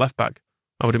 probably play at left back,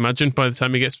 I would imagine, by the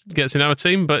time he gets in our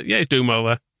team. But yeah, he's doing well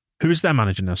there. Who is their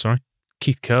manager now, sorry?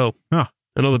 Keith Curle. Oh.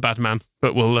 Another bad man,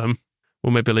 but we'll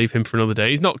maybe leave him for another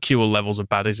day. He's not Kewell levels of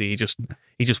bad, is he? He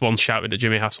just once shouted at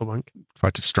Jimmy Hasselbank.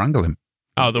 Tried to strangle him.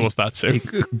 Oh, there was that too. He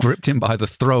gripped him by the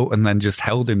throat and then just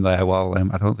held him there while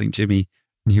I don't think Jimmy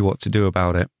knew what to do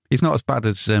about it. He's not as bad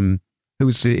as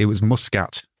it was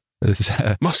Muscat.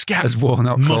 Muscat, as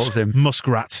Warnock calls him.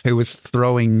 Muskrat. Who was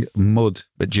throwing mud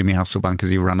at Jimmy Hasselbank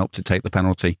as he ran up to take the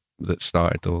penalty that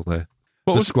started all the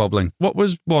squabbling. What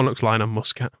was Warnock's line on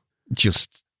Muscat?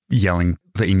 Just yelling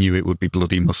that he knew it would be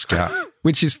bloody Muscat,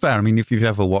 which is fair. I mean, if you've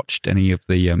ever watched any of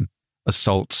the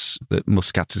assaults that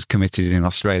Muscat has committed in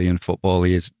Australian football,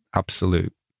 he is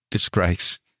absolute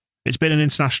disgrace. It's been an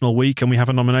international week, and we have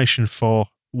a nomination for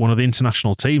one of the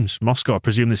international teams. Moscow, I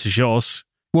presume this is yours.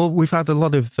 Well, we've had a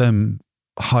lot of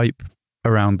hype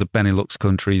around the Benelux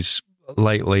countries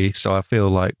lately, so I feel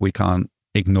like we can't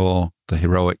ignore the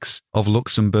heroics of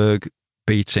Luxembourg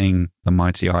beating the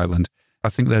mighty Ireland. I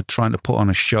think they're trying to put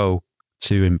on a show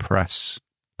to impress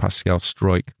Pascal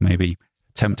Struijk, maybe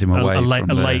tempt him away. A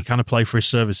late kind of play for his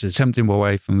services. Tempt him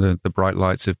away from the bright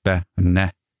lights of Be and Ne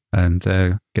and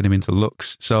get him into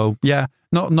Lux. So, yeah,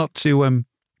 not to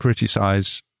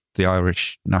criticise the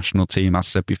Irish national team, as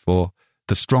said before.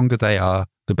 The stronger they are,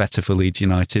 the better for Leeds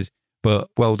United. But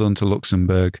well done to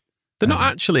Luxembourg. They're not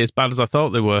actually as bad as I thought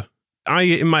they were.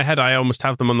 In my head, I almost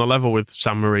have them on the level with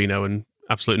San Marino and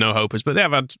absolute no-hopers, but they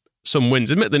have had some wins.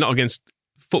 Admit they're not against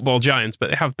football giants, but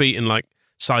they have beaten like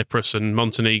Cyprus and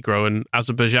Montenegro and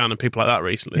Azerbaijan and people like that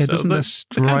recently. Yeah, so doesn't their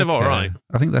striker, they're kind of all right.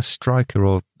 I think their striker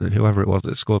or whoever it was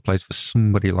that scored plays for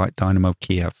somebody like Dynamo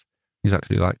Kiev. He's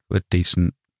actually like a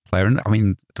decent player. And I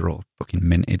mean, they're all fucking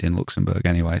minted in Luxembourg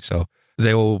anyway, so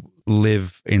they all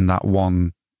live in that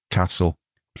one castle.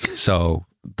 So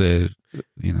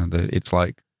it's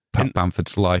like Pat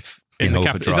Bamford's life in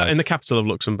overdrive. Is that in the capital of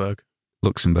Luxembourg?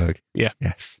 Luxembourg. Yeah.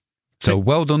 Yes. So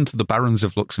well done to the Barons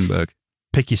of Luxembourg.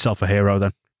 Pick yourself a hero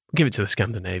then. Give it to the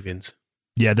Scandinavians.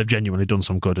 Yeah, they've genuinely done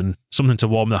some good and something to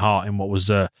warm the heart in what was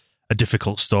a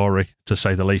difficult story, to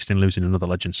say the least, in losing another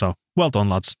legend. So well done,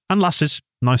 lads. And lasses.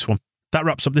 Nice one. That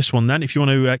wraps up this one then. If you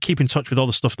want to keep in touch with all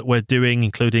the stuff that we're doing,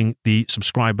 including the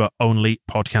subscriber-only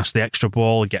podcast, The Extra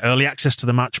Ball, get early access to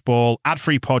the Match Ball,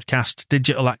 ad-free podcast,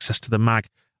 digital access to the mag,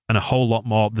 and a whole lot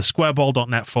more,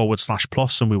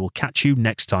 thesquareball.net/plus, and we will catch you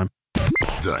next time.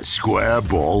 The Square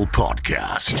Ball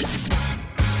Podcast.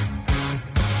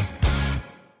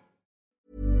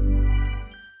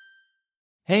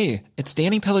 Hey, it's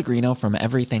Danny Pellegrino from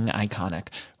Everything Iconic.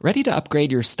 Ready to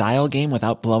upgrade your style game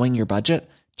without blowing your budget?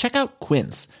 Check out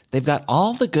Quince. They've got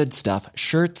all the good stuff,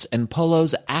 shirts and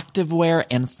polos, activewear,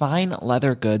 and fine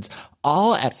leather goods,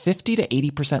 all at 50 to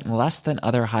 80% less than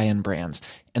other high-end brands.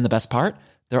 And the best part?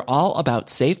 They're all about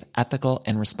safe, ethical,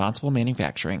 and responsible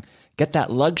manufacturing. Get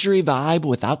that luxury vibe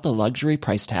without the luxury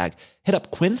price tag. Hit up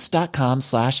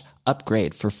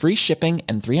quince.com/upgrade for free shipping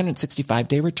and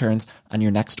 365-day returns on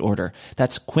your next order.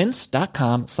 That's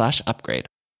quince.com/upgrade.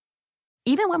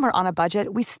 Even when we're on a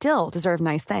budget, we still deserve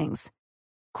nice things.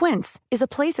 Quince is a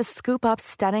place to scoop up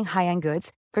stunning high-end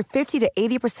goods for 50 to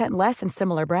 80% less than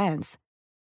similar brands.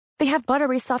 They have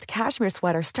buttery soft cashmere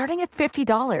sweaters starting at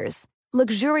 $50,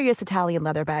 luxurious Italian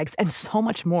leather bags, and so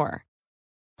much more.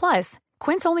 Plus,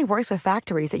 Quince only works with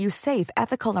factories that use safe,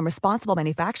 ethical, and responsible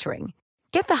manufacturing.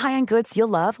 Get the high-end goods you'll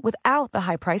love without the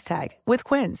high price tag with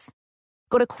Quince.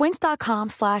 Go to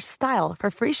quince.com/style for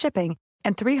free shipping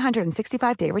and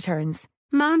 365-day returns.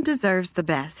 Mom deserves the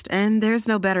best, and there's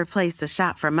no better place to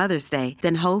shop for Mother's Day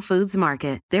than Whole Foods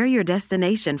Market. They're your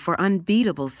destination for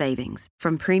unbeatable savings,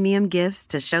 from premium gifts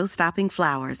to show-stopping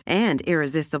flowers and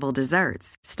irresistible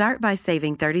desserts. Start by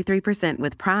saving 33%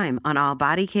 with Prime on all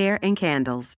body care and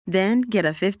candles. Then get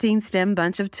a 15-stem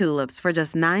bunch of tulips for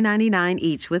just $9.99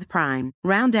 each with Prime.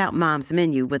 Round out Mom's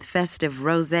menu with festive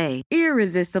rosé,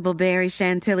 irresistible berry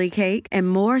chantilly cake, and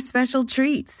more special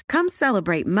treats. Come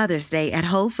celebrate Mother's Day at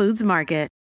Whole Foods Market.